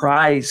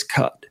surprise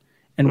cut?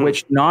 And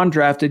which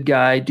non-drafted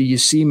guy do you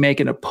see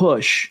making a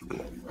push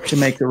to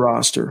make the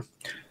roster?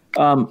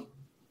 For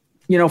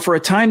a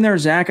time there,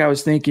 Zach, I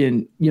was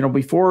thinking,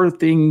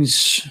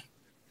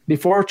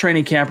 before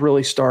training camp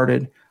really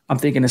started, I'm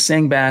thinking of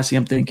Sang Bassey.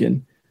 I'm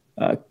thinking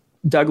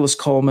Douglas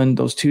Coleman,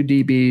 those two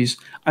DBs.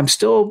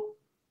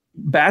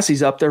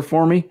 Bassey's up there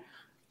for me.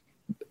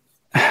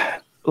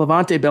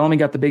 Levante Bellamy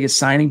got the biggest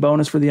signing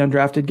bonus for the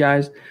undrafted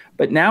guys.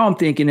 But now I'm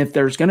thinking if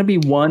there's going to be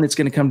one, it's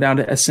going to come down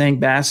to Sang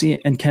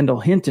Bassey and Kendall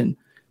Hinton.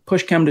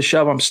 Push come to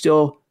shove, I'm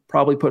still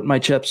probably putting my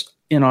chips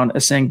in on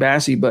Sang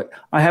Bassey, but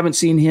I haven't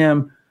seen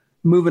him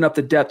moving up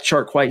the depth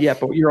chart quite yet,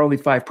 but you're only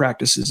 5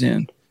 practices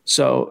in.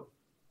 So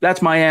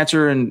that's my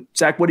answer. And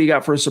Zach, what do you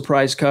got for a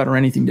surprise cut or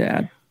anything to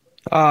add?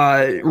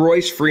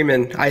 Royce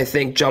Freeman, I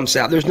think, jumps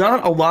out. There's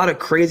not a lot of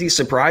crazy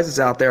surprises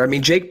out there. I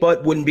mean, Jake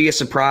Butt wouldn't be a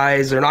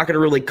surprise. They're not going to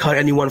really cut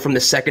anyone from the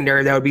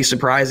secondary. That would be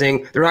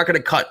surprising. They're not going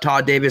to cut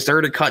Todd Davis. They're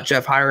going to cut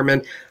Jeff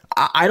Hireman.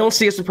 I don't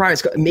see a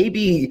surprise.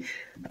 Maybe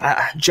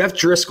Jeff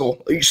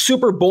Driscoll,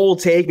 super bold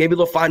take. Maybe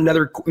they'll find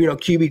another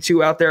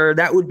QB2 out there.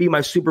 That would be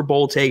my super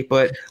bold take.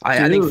 But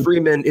I think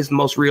Freeman is the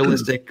most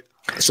realistic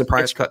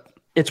surprise cut.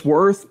 It's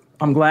worth.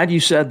 I'm glad you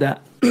said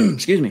that.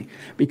 Excuse me,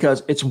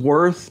 because it's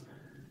worth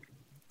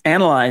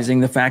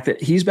analyzing the fact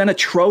that he's been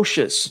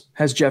atrocious,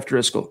 has Jeff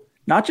Driscoll.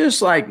 Not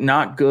just like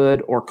not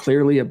good or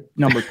clearly a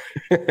number.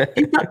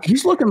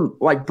 He's looking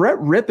like Brett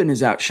Rippon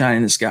is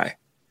outshining this guy.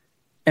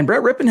 And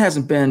Brett Rippon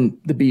hasn't been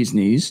the bee's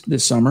knees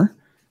this summer.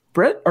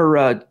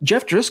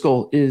 Jeff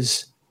Driscoll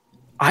is,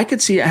 I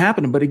could see it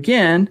happening. But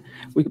again,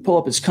 we could pull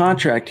up his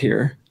contract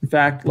here. In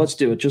fact, let's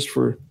do it just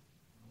for.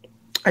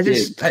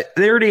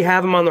 They already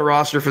have him on the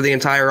roster for the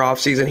entire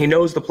offseason. He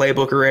knows the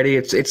playbook already.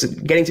 It's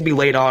getting to be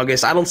late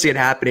August. I don't see it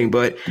happening,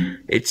 but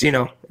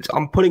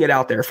I'm putting it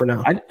out there for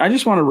now. I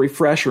just want a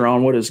refresher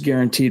on what his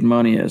guaranteed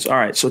money is. All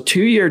right, so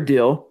 2-year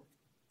deal.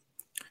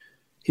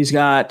 He's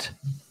got.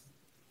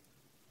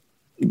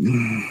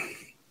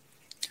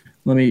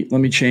 Let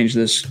me change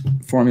this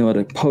formula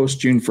to post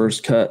June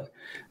 1st cut.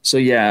 So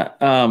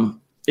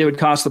it would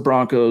cost the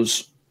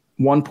Broncos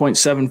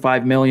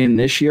 $1.75 million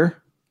this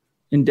year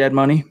in dead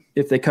money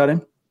if they cut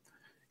him,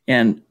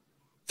 and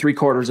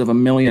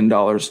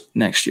 $750,000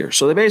 next year.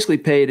 So they basically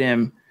paid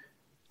him,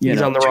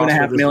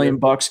 $2.5 million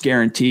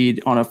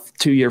guaranteed on a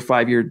 2-year,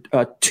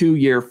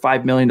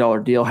 $5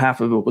 million deal. Half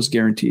of it was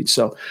guaranteed.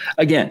 So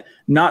again,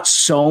 not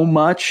so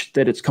much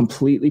that it's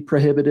completely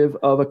prohibitive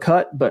of a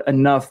cut, but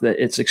enough that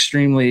it's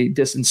extremely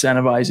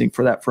disincentivizing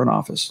for that front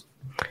office.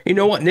 You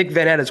know what? Nick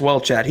Vannett as well,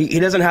 Chad. He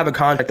doesn't have a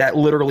contract that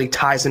literally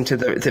ties into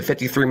the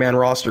 53-man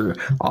roster.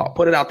 I'll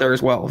put it out there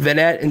as well.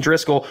 Vannett and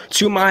Driscoll,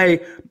 two of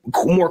my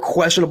more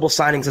questionable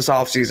signings this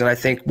offseason, I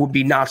think would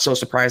be not so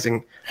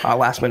surprising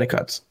last-minute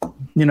cuts.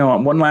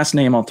 One last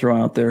name I'll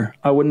throw out there.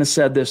 I wouldn't have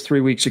said this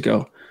 3 weeks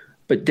ago,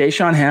 but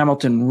Deshaun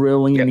Hamilton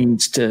really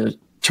needs to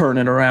turn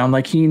it around.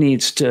 Like he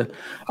needs to.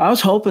 I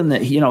was hoping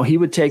that he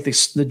would take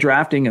the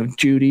drafting of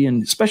Judy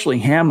and especially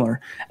Hamler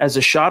as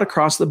a shot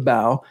across the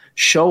bow,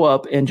 show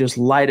up and just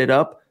light it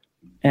up.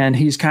 And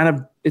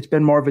it's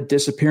been more of a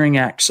disappearing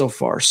act so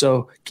far.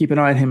 So keep an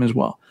eye on him as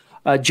well.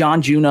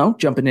 John Juno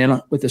jumping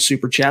in with a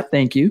super chat.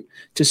 Thank you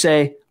to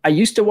say, I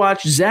used to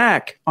watch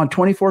Zach on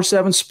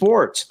 24/7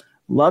 Sports.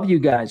 Love you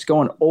guys.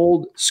 Going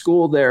old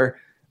school there,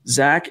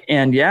 Zach.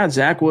 And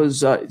Zach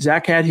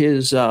had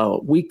his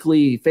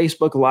weekly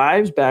Facebook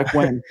Lives back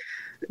when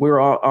we were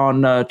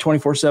on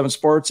 24/7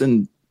 Sports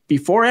and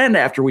before and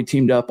after we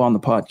teamed up on the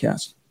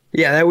podcast.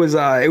 Yeah, that was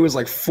it was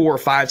like 4 or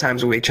 5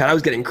 times a week, Chad. I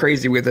was getting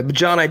crazy with it. But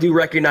John, I do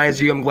recognize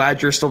you. I'm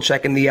glad you're still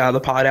checking the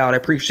pod out. I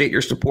appreciate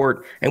your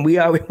support. And we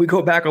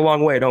go back a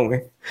long way, don't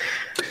we?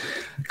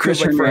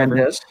 Chris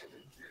Hernandez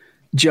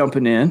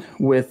jumping in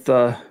with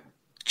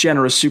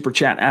generous super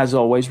chat as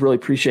always. Really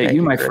appreciate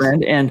you, my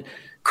friend. And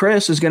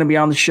Chris is going to be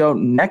on the show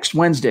next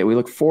Wednesday. We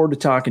look forward to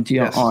talking to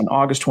you on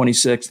August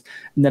 26th.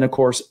 And then, of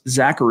course,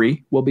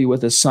 Zachary will be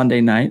with us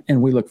Sunday night,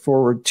 and we look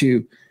forward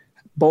to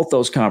both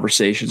those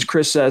conversations.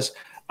 Chris says,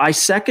 I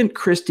second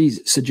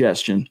Christie's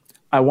suggestion.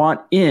 I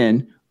want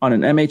in on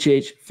an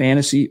MHH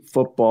fantasy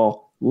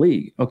football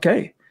league.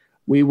 Okay.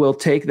 We will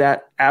take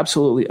that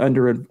absolutely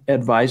under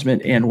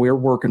advisement, and we're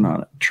working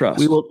on it. Trust.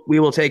 We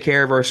will take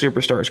care of our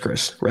superstars,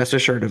 Chris. Rest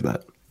assured of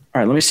that. All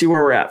right, let me see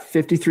where we're at.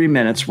 53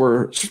 minutes.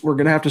 We're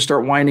going to have to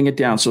start winding it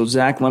down. So,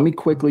 Zach, let me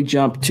quickly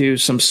jump to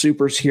some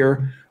supers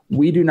here.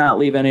 We do not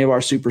leave any of our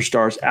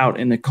superstars out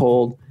in the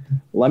cold.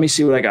 Let me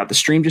see what I got. The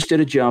stream just did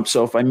a jump,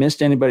 so if I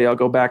missed anybody, I'll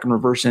go back and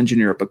reverse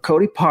engineer it. But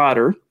Cody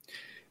Potter,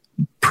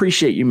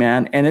 appreciate you,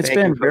 man. And it's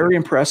been very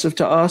impressive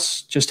to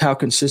us just how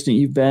consistent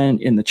you've been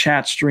in the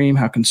chat stream,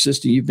 how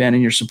consistent you've been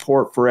in your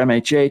support for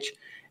MHH.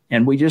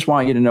 And we just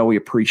want you to know we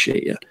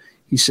appreciate you.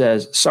 He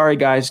says, sorry,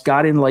 guys,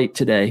 got in late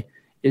today.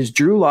 Is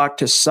Drew Lock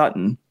to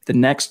Sutton the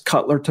next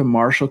Cutler to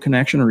Marshall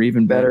connection or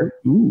even better?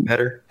 Ooh.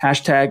 Better.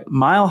 Hashtag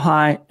mile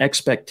high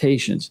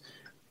expectations.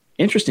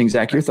 Interesting,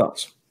 Zach, your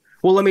thoughts?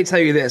 Well, let me tell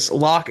you this.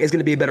 Locke is going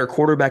to be a better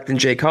quarterback than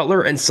Jay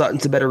Cutler, and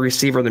Sutton's a better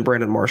receiver than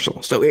Brandon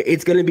Marshall. So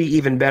it's going to be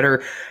even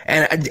better.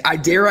 And I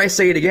dare I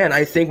say it again,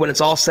 I think when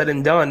it's all said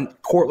and done,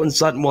 Courtland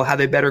Sutton will have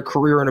a better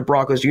career in a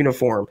Broncos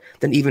uniform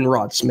than even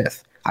Rod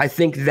Smith. I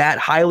think that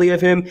highly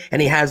of him,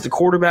 and he has the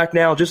quarterback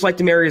now, just like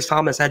Demaryius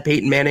Thomas had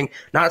Peyton Manning.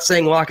 Not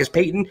saying Locke is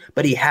Peyton,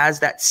 but he has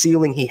that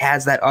ceiling. He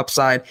has that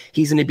upside.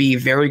 He's going to be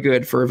very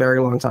good for a very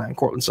long time,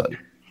 Courtland Sutton.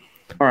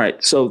 All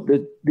right, so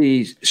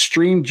the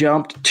stream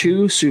jumped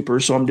to super,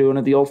 so I'm doing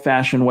it the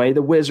old-fashioned way.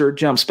 The wizard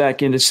jumps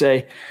back in to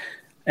say,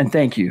 and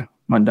thank you,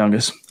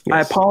 Mundungus. Yes. I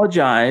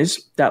apologize.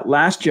 That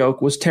last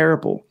joke was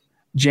terrible.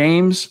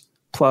 James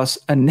plus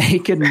a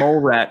naked mole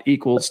rat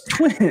equals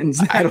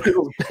twins. I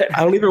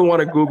don't even want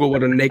to Google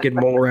what a naked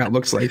mole rat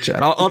looks like,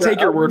 Chad. I'll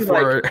take your word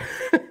for it.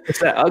 It's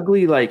that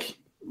ugly, like,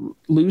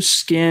 loose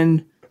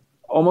skin,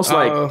 almost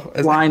like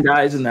blind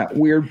eyes and that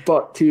weird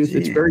buck tooth. Jeez.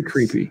 It's very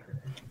creepy.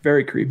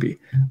 Very creepy.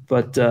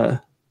 But,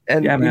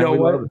 and you know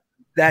what?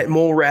 That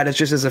mole rat is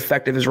just as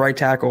effective as right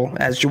tackle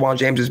as Juwan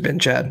James has been,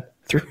 Chad,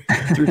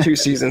 through 2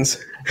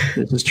 seasons.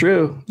 This is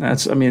true.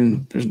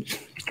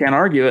 You can't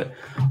argue it.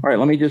 All right,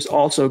 let me just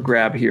also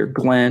grab here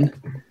Glenn.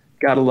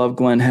 Gotta love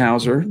Glenn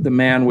Hauser, the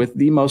man with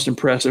the most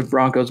impressive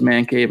Broncos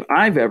man cave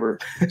I've ever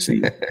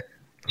seen.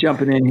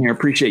 Jumping in here.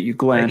 Appreciate you,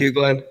 Glenn. Thank you,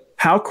 Glenn.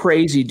 How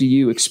crazy do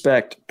you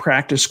expect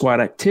practice squad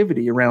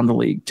activity around the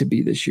league to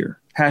be this year?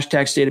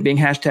 Hashtag state of being,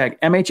 hashtag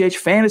MHH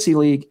Fantasy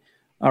League.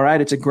 All right,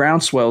 it's a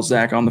groundswell,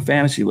 Zach, on the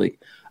Fantasy League.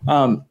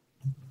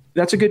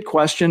 That's a good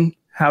question.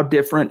 How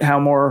different, how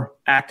more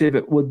active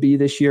it would be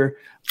this year?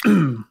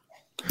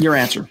 Your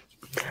answer.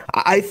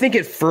 I think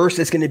at first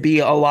it's going to be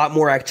a lot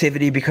more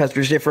activity because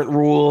there's different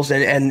rules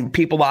and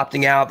people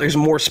opting out. There's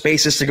more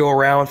spaces to go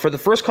around. For the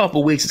first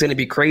couple of weeks, it's going to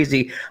be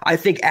crazy. I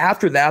think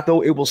after that,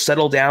 though, it will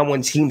settle down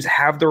when teams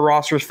have their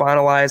rosters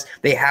finalized.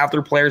 They have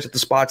their players at the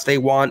spots they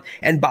want.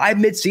 And by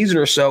midseason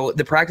or so,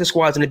 the practice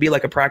squad is going to be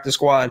like a practice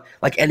squad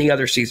like any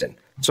other season.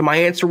 So my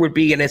answer would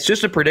be, and it's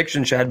just a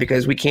prediction, Chad,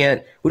 because we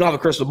don't have a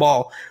crystal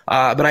ball,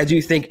 but I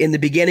do think in the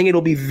beginning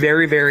it'll be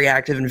very, very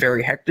active and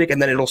very hectic, and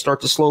then it'll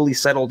start to slowly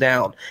settle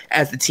down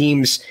as the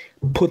teams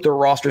put their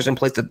rosters in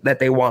place that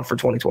they want for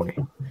 2020.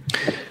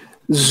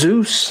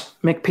 Zeus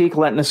McPeak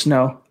letting us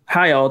know,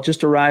 hi all,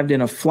 just arrived in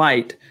a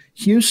flight,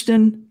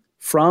 Houston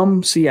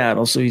from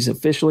Seattle, so he's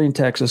officially in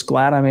Texas.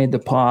 Glad I made the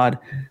pod.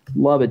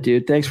 Love it,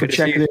 dude. Thanks for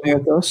checking in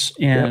with us.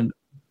 And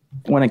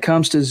when it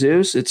comes to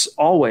Zeus, it's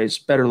always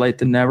better late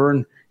than never.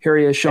 And here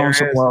he is showing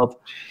some love.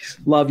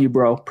 Love you,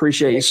 bro.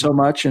 Appreciate you so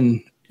much.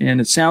 And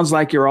it sounds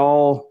like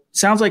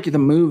the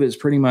move is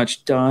pretty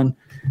much done.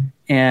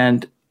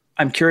 And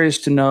I'm curious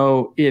to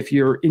know if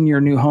you're in your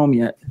new home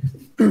yet.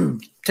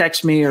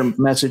 Text me or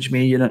message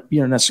me. You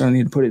don't necessarily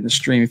need to put it in the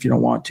stream if you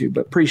don't want to,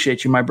 but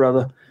appreciate you, my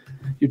brother.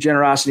 Your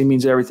generosity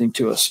means everything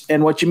to us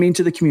and what you mean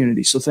to the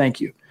community. So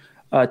thank you.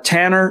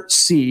 Tanner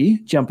C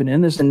jumping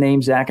in. There's a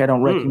name, Zach, I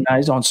don't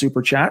recognize on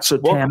Super Chat. So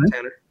Tanner.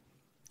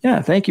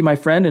 Yeah, thank you, my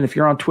friend. And if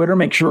you're on Twitter,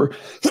 make sure,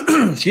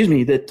 excuse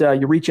me, that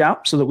you reach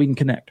out so that we can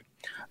connect.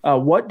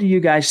 What do you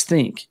guys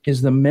think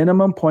is the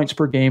minimum points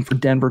per game for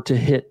Denver to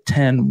hit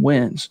 10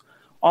 wins?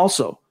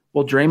 Also,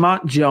 will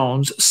Draymond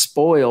Jones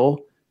spoil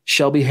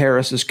Shelby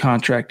Harris's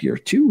contract year?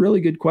 Two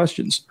really good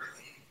questions.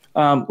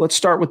 Let's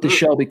start with the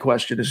Shelby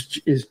question.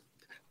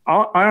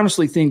 I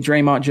honestly think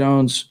Draymond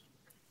Jones,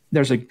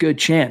 there's a good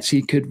chance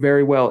he could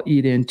very well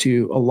eat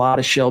into a lot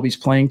of Shelby's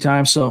playing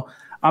time. So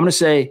I'm going to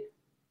say,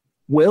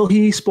 will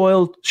he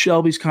spoil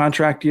Shelby's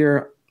contract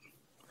year?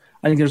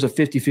 I think there's a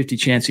 50-50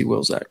 chance he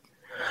will, Zach.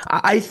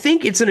 I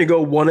think it's going to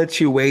go one of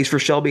two ways for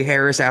Shelby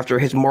Harris after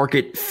his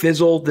market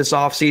fizzled this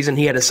offseason.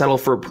 He had to settle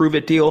for a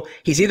prove-it deal.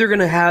 He's either going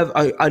to have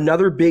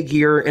another big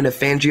year in a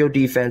Fangio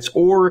defense,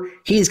 or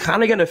he's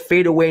kind of going to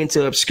fade away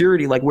into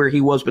obscurity like where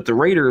he was with the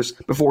Raiders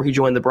before he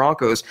joined the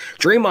Broncos.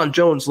 Draymond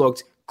Jones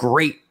looked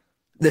great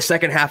the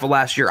second half of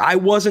last year. I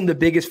wasn't the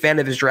biggest fan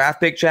of his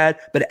draft pick, Chad,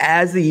 but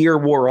as the year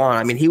wore on,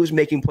 I mean, he was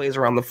making plays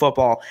around the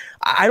football.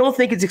 I don't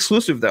think it's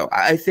exclusive, though.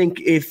 I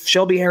think if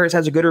Shelby Harris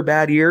has a good or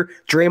bad year,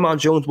 Draymond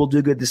Jones will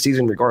do good this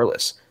season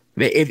regardless.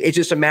 It's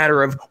just a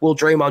matter of, will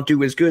Draymond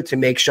do as good to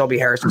make Shelby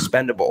Harris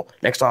expendable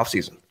next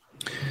offseason?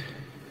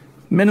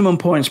 Minimum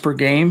points per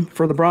game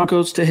for the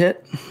Broncos to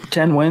hit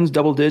 10 wins,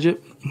 double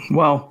digit.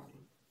 Well,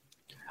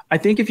 I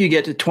think if you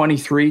get to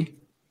 23,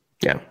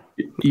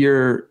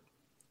 your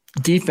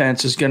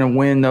defense is going to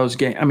win those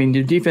games. I mean,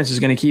 your defense is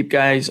going to keep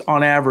guys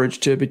on average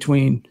to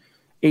between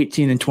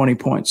 18 and 20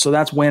 points. So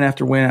that's win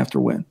after win after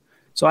win.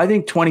 So I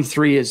think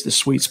 23 is the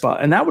sweet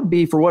spot. And that would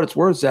be, for what it's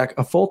worth, Zach,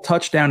 a full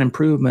touchdown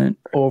improvement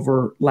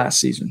over last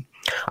season.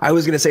 I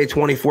was going to say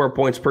 24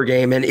 points per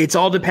game, and it's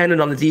all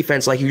dependent on the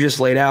defense like you just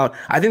laid out.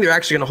 I think they're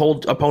actually going to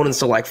hold opponents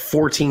to like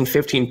 14,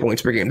 15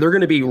 points per game. They're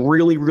going to be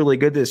really, really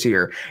good this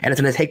year, and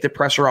it's going to take the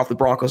pressure off the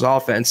Broncos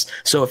offense.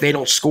 So if they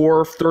don't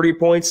score 30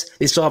 points,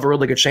 they still have a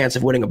really good chance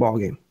of winning a ball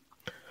game.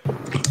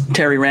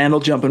 Terry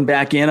Randall jumping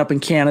back in up in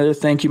Canada.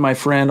 Thank you, my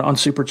friend, on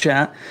Super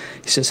Chat.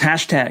 He says,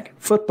 hashtag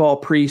football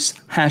priest,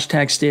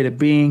 hashtag state of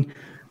being.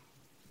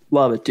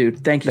 Love it,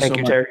 dude. Thank you so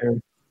much.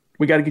 Terry.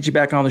 We got to get you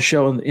back on the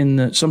show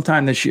in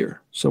sometime this year.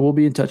 So we'll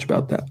be in touch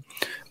about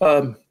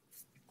that.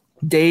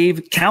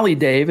 Cali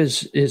Dave,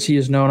 as he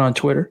is known on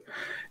Twitter,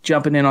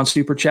 jumping in on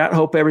Super Chat.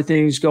 Hope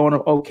everything's going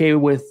okay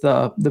with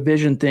the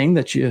vision thing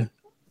that you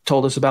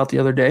told us about the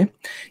other day.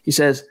 He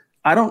says,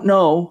 I don't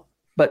know,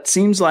 but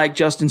seems like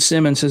Justin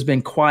Simmons has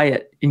been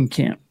quiet in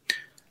camp.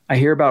 I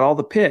hear about all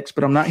the picks,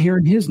 but I'm not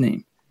hearing his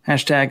name.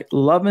 Hashtag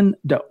loving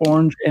the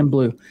orange and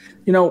blue.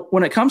 You know,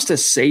 when it comes to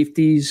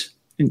safeties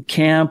in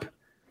camp,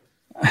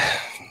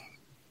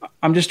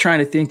 I'm just trying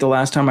to think the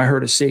last time I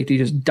heard a safety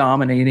just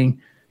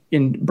dominating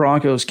in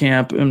Broncos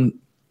camp, and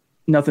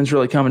nothing's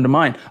really coming to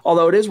mind.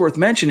 Although it is worth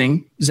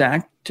mentioning,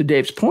 Zach, to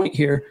Dave's point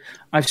here,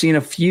 I've seen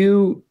a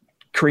few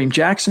Kareem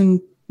Jackson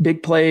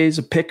big plays,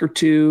 a pick or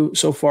two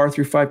so far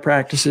through 5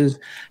 practices.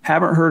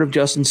 Haven't heard of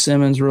Justin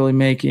Simmons really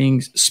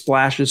making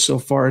splashes so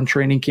far in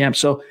training camp.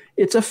 So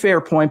it's a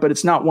fair point, but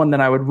it's not one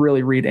that I would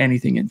really read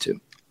anything into.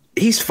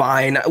 He's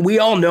fine. We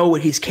all know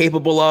what he's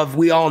capable of.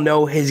 We all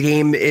know his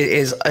game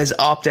is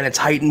upped and it's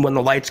heightened when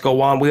the lights go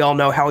on. We all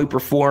know how he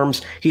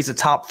performs. He's a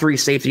top 3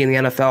 safety in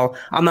the NFL.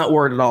 I'm not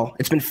worried at all.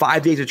 It's been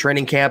 5 days of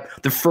training camp.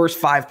 The first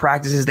 5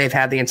 practices they've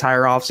had the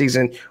entire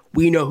offseason.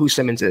 We know who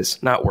Simmons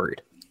is. Not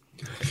worried.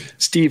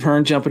 Steve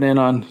Hearn jumping in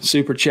on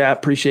Super Chat.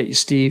 Appreciate you,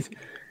 Steve.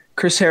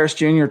 Chris Harris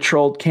Jr.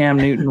 trolled Cam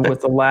Newton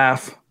with a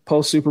laugh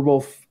post Super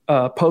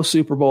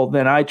Bowl.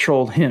 Then I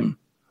trolled him.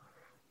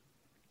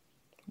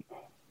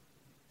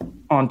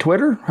 On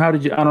Twitter? How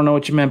did you? I don't know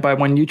what you meant by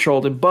when you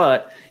trolled him,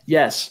 but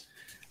yes,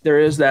 there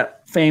is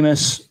that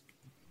famous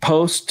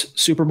post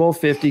Super Bowl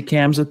 50.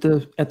 Cam's at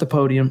the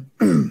podium.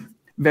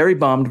 very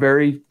bummed,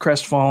 very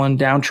crestfallen,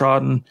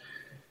 downtrodden.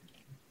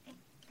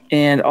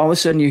 And all of a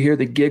sudden you hear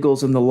the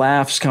giggles and the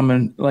laughs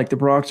coming, like the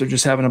Broncs are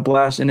just having a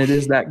blast. And it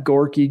is that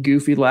gorky,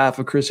 goofy laugh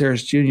of Chris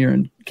Harris Jr.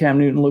 And Cam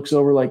Newton looks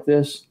over like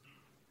this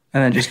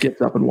and then just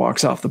gets up and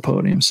walks off the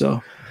podium.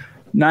 So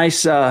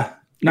nice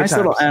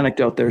little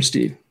anecdote there,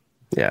 Steve.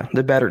 Yeah,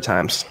 the better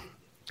times.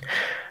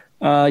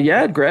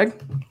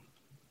 Greg,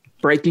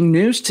 breaking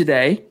news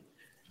today.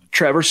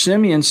 Trevor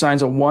Siemian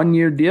signs a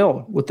 1-year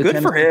deal with the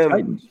Tennessee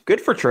Titans.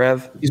 Good for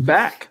Trev. He's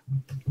back.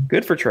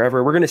 Good for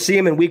Trevor. We're going to see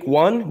him in week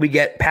 1. We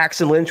get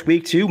Paxton Lynch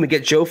week 2. We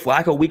get Joe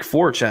Flacco week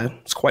 4, Chad.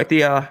 It's quite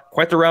the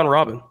round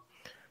robin.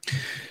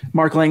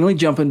 Mark Langley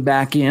jumping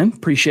back in.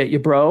 Appreciate you,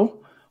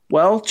 bro.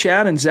 Well,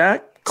 Chad and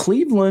Zach,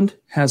 Cleveland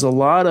has a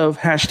lot of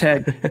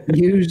hashtag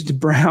used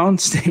brown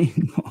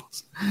stain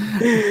balls.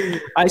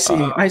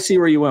 I see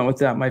where you went with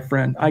that, my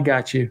friend. I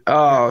got you.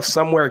 Oh,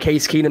 somewhere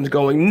Case Keenum's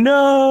going,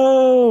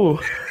 no.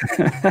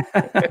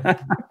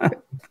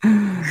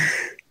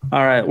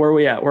 All right, where are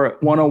we at? We're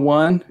at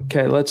 101.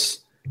 Okay, let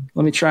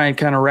me try and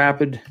kind of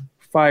rapid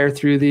fire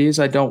through these.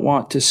 I don't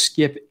want to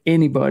skip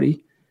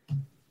anybody.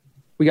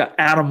 We got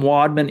Adam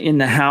Wadman in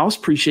the house.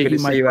 Appreciate Good you,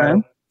 to my see you, friend.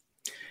 Adam.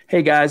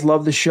 Hey, guys,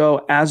 love the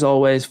show. As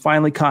always,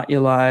 finally caught you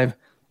live.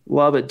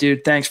 Love it,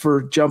 dude. Thanks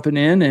for jumping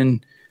in,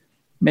 and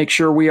make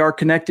sure we are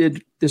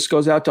connected. This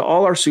goes out to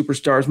all our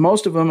superstars.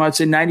 Most of them, I'd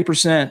say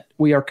 90%,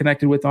 we are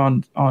connected with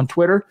on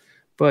Twitter,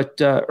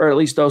 but or at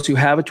least those who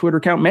have a Twitter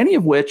account, many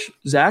of which,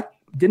 Zach,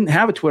 didn't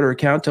have a Twitter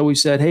account until we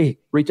said, hey,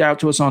 reach out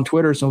to us on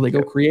Twitter. So they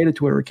go create a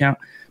Twitter account.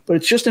 But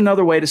it's just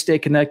another way to stay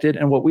connected.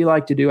 And what we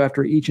like to do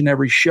after each and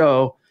every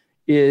show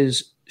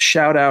is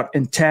shout out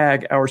and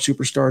tag our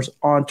superstars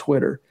on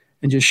Twitter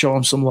and just show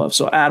them some love.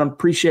 So, Adam,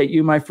 appreciate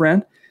you, my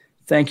friend.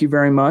 Thank you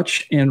very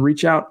much. And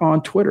reach out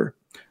on Twitter.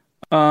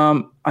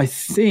 I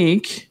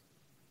think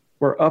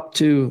we're up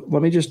to,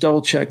 let me just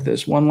double check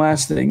this. One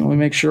last thing. Let me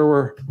make sure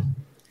we're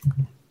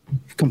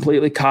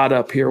completely caught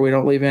up here. We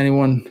don't leave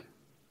anyone.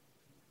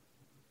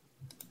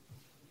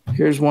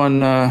 Here's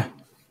one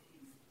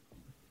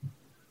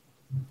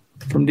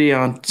from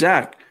Dion.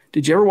 Zach,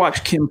 did you ever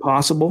watch Kim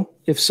Possible?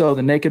 If so,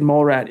 the naked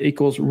mole rat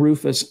equals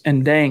Rufus.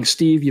 And dang,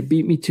 Steve, you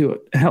beat me to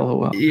it.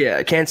 LOL. Yeah,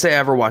 I can't say I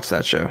ever watched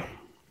that show.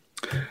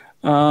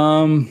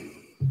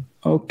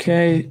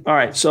 Okay. All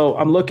right. So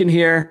I'm looking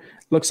here.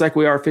 Looks like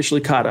we are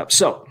officially caught up.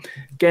 So,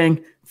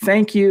 gang,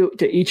 thank you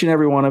to each and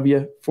every one of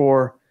you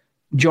for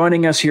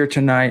joining us here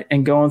tonight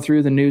and going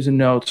through the news and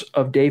notes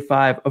of day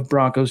 5 of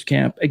Broncos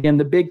camp. Again,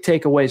 the big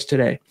takeaways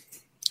today.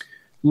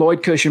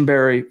 Lloyd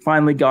Cushenberry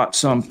finally got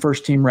some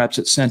first-team reps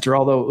at center,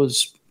 although it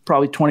was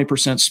probably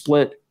 20%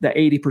 split, the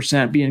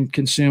 80% being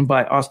consumed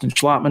by Austin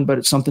Schlottman, but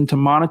it's something to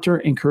monitor,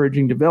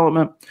 encouraging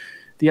development.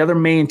 The other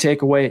main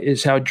takeaway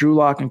is how Drew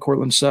Lock and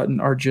Courtland Sutton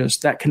are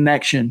just, that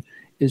connection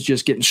is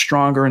just getting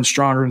stronger and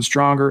stronger and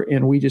stronger,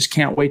 and we just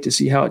can't wait to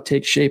see how it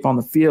takes shape on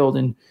the field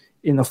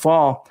in the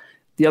fall.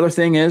 The other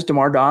thing is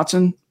DeMar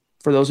Dotson,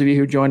 for those of you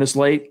who joined us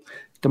late,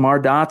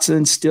 DeMar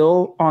Dotson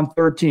still on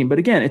third team. But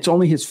again, it's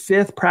only his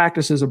 5th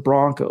practice as a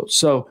Broncos.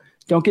 So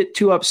don't get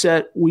too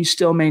upset. We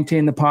still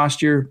maintain the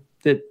posture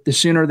that the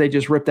sooner they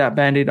just rip that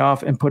Band-Aid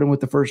off and put him with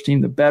the first team,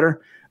 the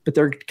better. But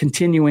they're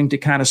continuing to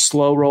kind of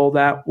slow roll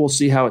that. We'll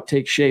see how it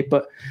takes shape.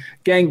 But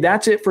gang,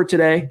 that's it for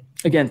today.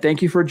 Again,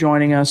 thank you for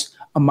joining us.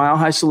 A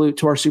mile-high salute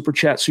to our Super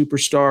Chat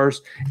superstars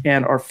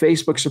and our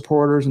Facebook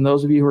supporters and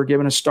those of you who are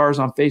giving us stars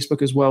on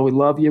Facebook as well. We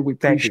love you. We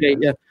appreciate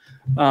you.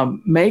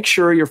 Make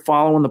sure you're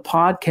following the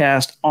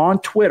podcast on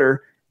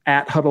Twitter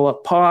at Huddle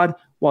Up Pod.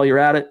 While you're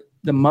at it,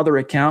 the mother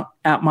account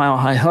at Mile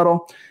High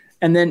Huddle.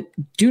 And then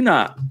do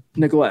not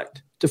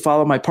neglect to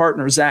follow my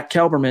partner, Zach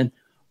Kelberman,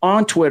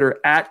 on Twitter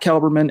at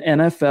Kelberman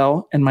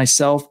NFL and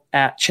myself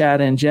at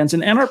Chad N.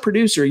 Jensen. And our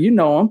producer, you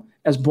know him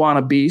as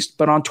Buana Beast,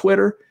 but on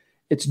Twitter,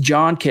 it's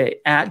John K,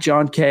 at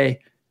John K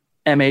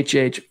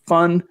MHH.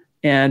 Fun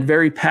and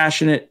very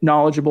passionate,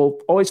 knowledgeable,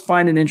 always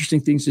finding interesting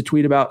things to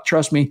tweet about.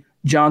 Trust me,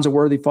 John's a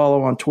worthy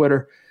follow on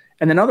Twitter.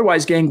 And then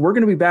otherwise, gang, we're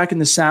going to be back in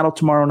the saddle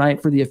tomorrow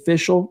night for the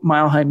official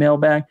Mile High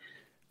Mailbag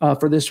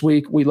for this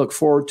week. We look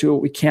forward to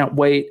it. We can't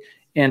wait.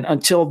 And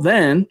until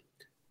then,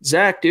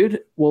 Zach,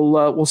 dude,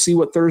 we'll see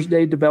what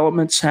Thursday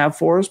developments have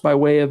for us by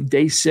way of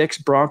day 6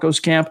 Broncos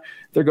camp.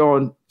 They're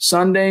going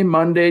Sunday,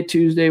 Monday,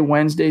 Tuesday,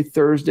 Wednesday,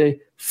 Thursday,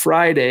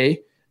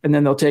 Friday, and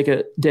then they'll take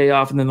a day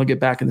off and then they'll get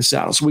back in the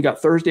saddle. So we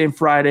got Thursday and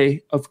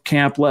Friday of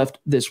camp left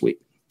this week.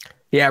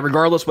 Yeah,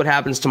 regardless what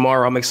happens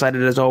tomorrow, I'm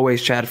excited as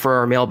always, Chad, for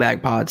our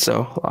mailbag pod.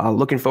 So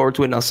looking forward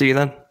to it, and I'll see you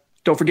then.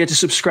 Don't forget to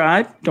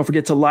subscribe. Don't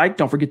forget to like.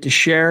 Don't forget to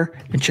share.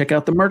 And check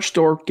out the merch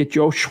store. Get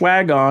your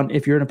swag on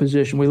if you're in a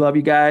position. We love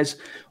you guys.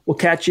 We'll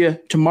catch you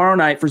tomorrow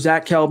night for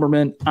Zach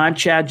Kelberman. I'm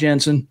Chad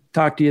Jensen.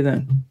 Talk to you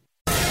then.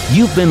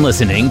 You've been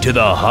listening to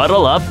the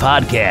Huddle Up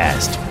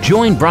Podcast.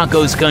 Join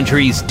Broncos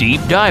Country's deep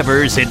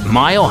divers at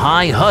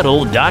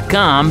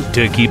milehighhuddle.com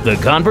to keep the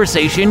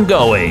conversation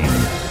going.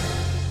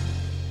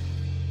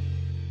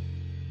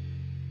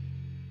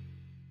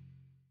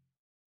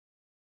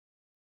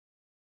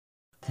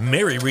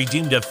 Mary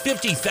redeemed a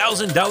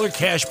 $50,000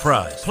 cash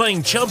prize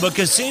playing Chumba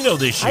Casino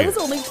this year. I was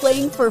only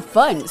playing for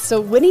fun, so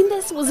winning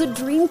this was a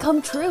dream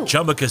come true.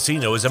 Chumba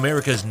Casino is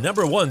America's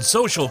 #1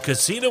 social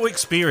casino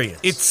experience.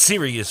 It's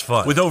serious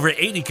fun. With over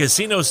 80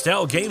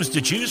 casino-style games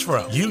to choose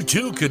from, you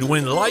too could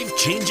win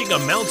life-changing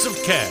amounts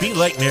of cash. Be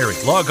like Mary.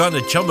 Log on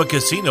to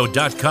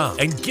ChumbaCasino.com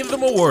and give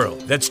them a whirl.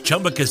 That's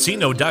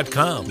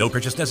ChumbaCasino.com. No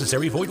purchase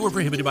necessary. Void where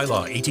prohibited by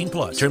law.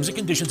 18+. Terms and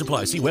conditions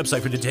apply. See website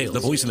for details. The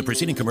voice in the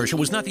preceding commercial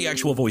was not the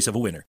actual voice of a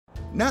winner.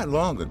 Not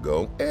long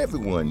ago,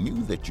 everyone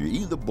knew that you're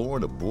either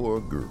born a boy or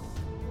girl.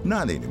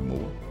 Not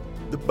anymore.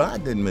 The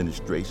Biden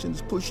administration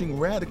is pushing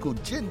radical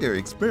gender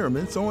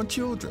experiments on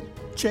children,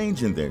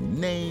 changing their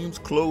names,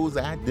 clothes,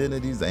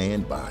 identities,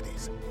 and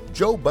bodies.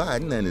 Joe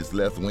Biden and his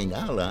left-wing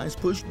allies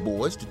pushed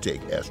boys to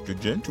take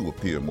estrogen to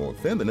appear more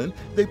feminine.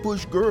 They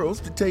push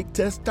girls to take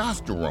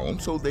testosterone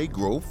so they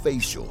grow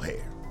facial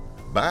hair.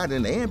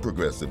 Biden and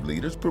progressive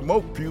leaders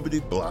promote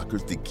puberty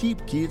blockers to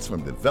keep kids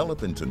from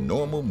developing to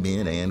normal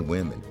men and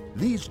women.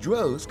 These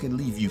drugs can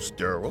leave you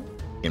sterile,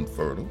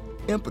 infertile,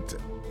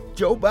 impotent.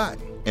 Joe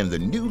Biden and the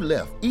new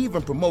left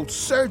even promote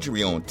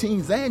surgery on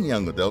teens and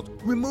young adults,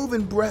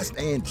 removing breasts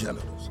and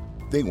genitals.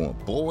 They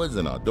want boys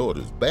in our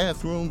daughters'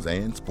 bathrooms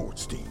and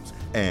sports teams.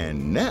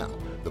 And now,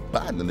 the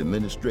Biden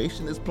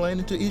administration is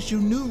planning to issue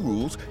new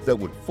rules that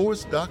would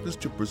force doctors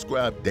to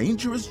prescribe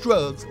dangerous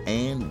drugs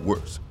and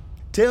worse.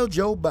 Tell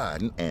Joe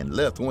Biden and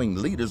left-wing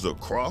leaders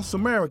across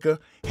America,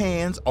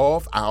 hands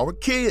off our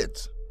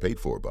kids.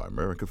 Paid for by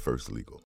America First Legal.